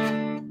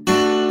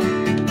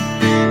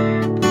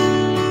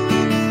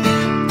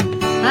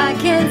 I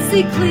can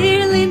see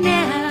clearly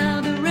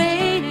now, the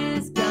rain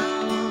is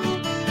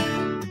gone.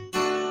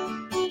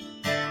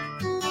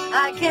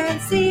 I can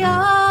see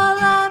all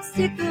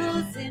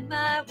obstacles in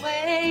my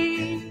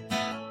way.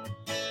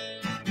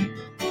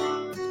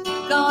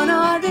 Gone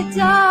are the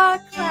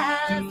dark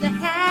clouds that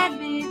had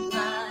me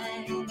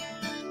blind.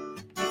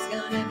 It's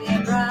gonna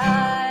be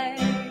bright.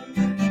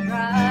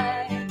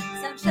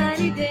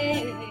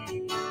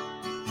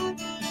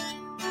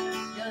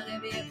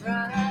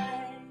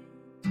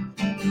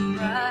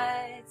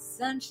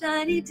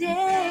 sunshiny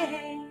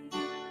day.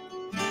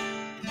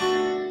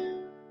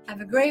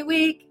 Have a great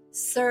week.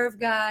 Serve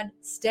God.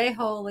 Stay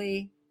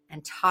holy.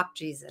 And talk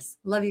Jesus.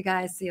 Love you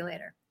guys. See you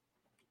later.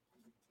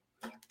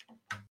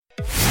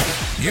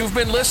 You've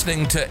been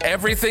listening to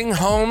Everything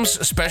Homes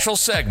special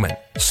segment,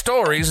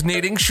 Stories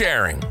Needing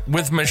Sharing,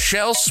 with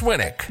Michelle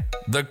Swinick,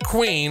 the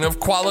queen of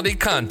quality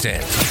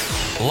content.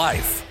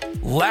 Life,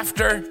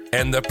 laughter,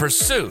 and the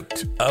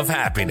pursuit of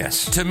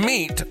happiness. To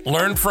meet,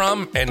 learn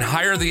from, and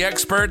hire the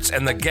experts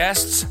and the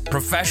guests,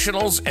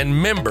 professionals, and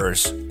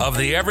members of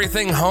the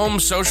Everything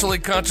Home Socially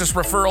Conscious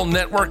Referral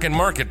Network and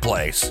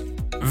Marketplace,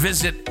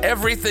 visit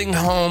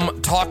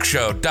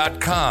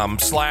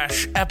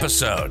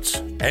everythinghometalkshow.com/episodes.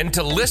 And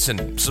to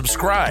listen,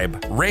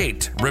 subscribe,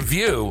 rate,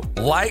 review,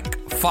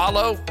 like,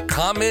 follow,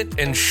 comment,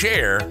 and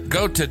share,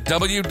 go to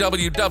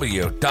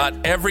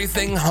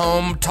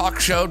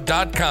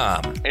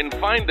www.everythinghometalkshow.com and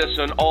find us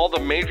on all the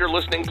major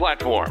listening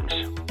platforms.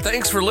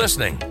 Thanks for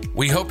listening.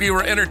 We hope you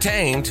were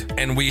entertained,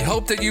 and we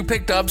hope that you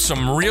picked up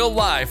some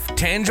real-life,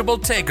 tangible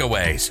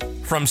takeaways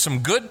from some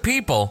good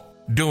people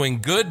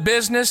doing good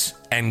business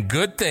and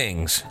good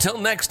things. Till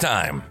next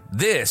time,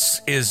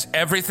 this is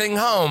Everything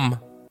Home,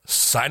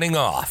 signing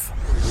off.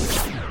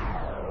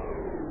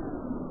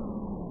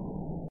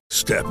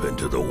 Step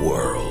into the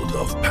world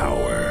of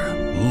power,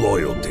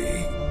 loyalty,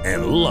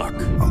 and luck.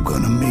 I'm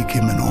gonna make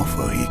him an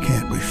offer he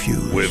can't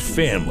refuse. With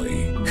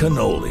family,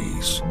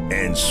 cannolis,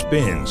 and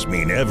spins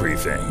mean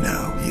everything.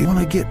 Now, you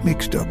wanna get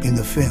mixed up in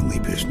the family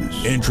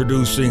business.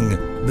 Introducing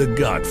The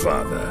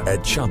Godfather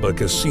at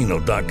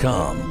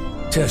ChumbaCasino.com.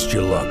 Test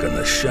your luck in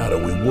the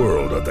shadowy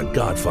world of The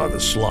Godfather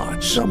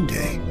slot.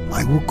 Someday,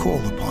 I will call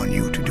upon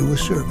you to do a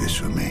service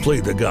for me. Play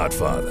The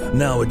Godfather,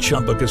 now at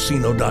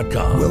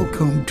ChumbaCasino.com.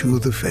 Welcome to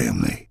the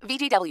family.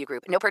 VGW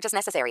Group. No purchase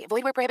necessary.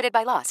 Void where prohibited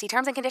by law. See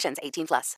terms and conditions. 18+.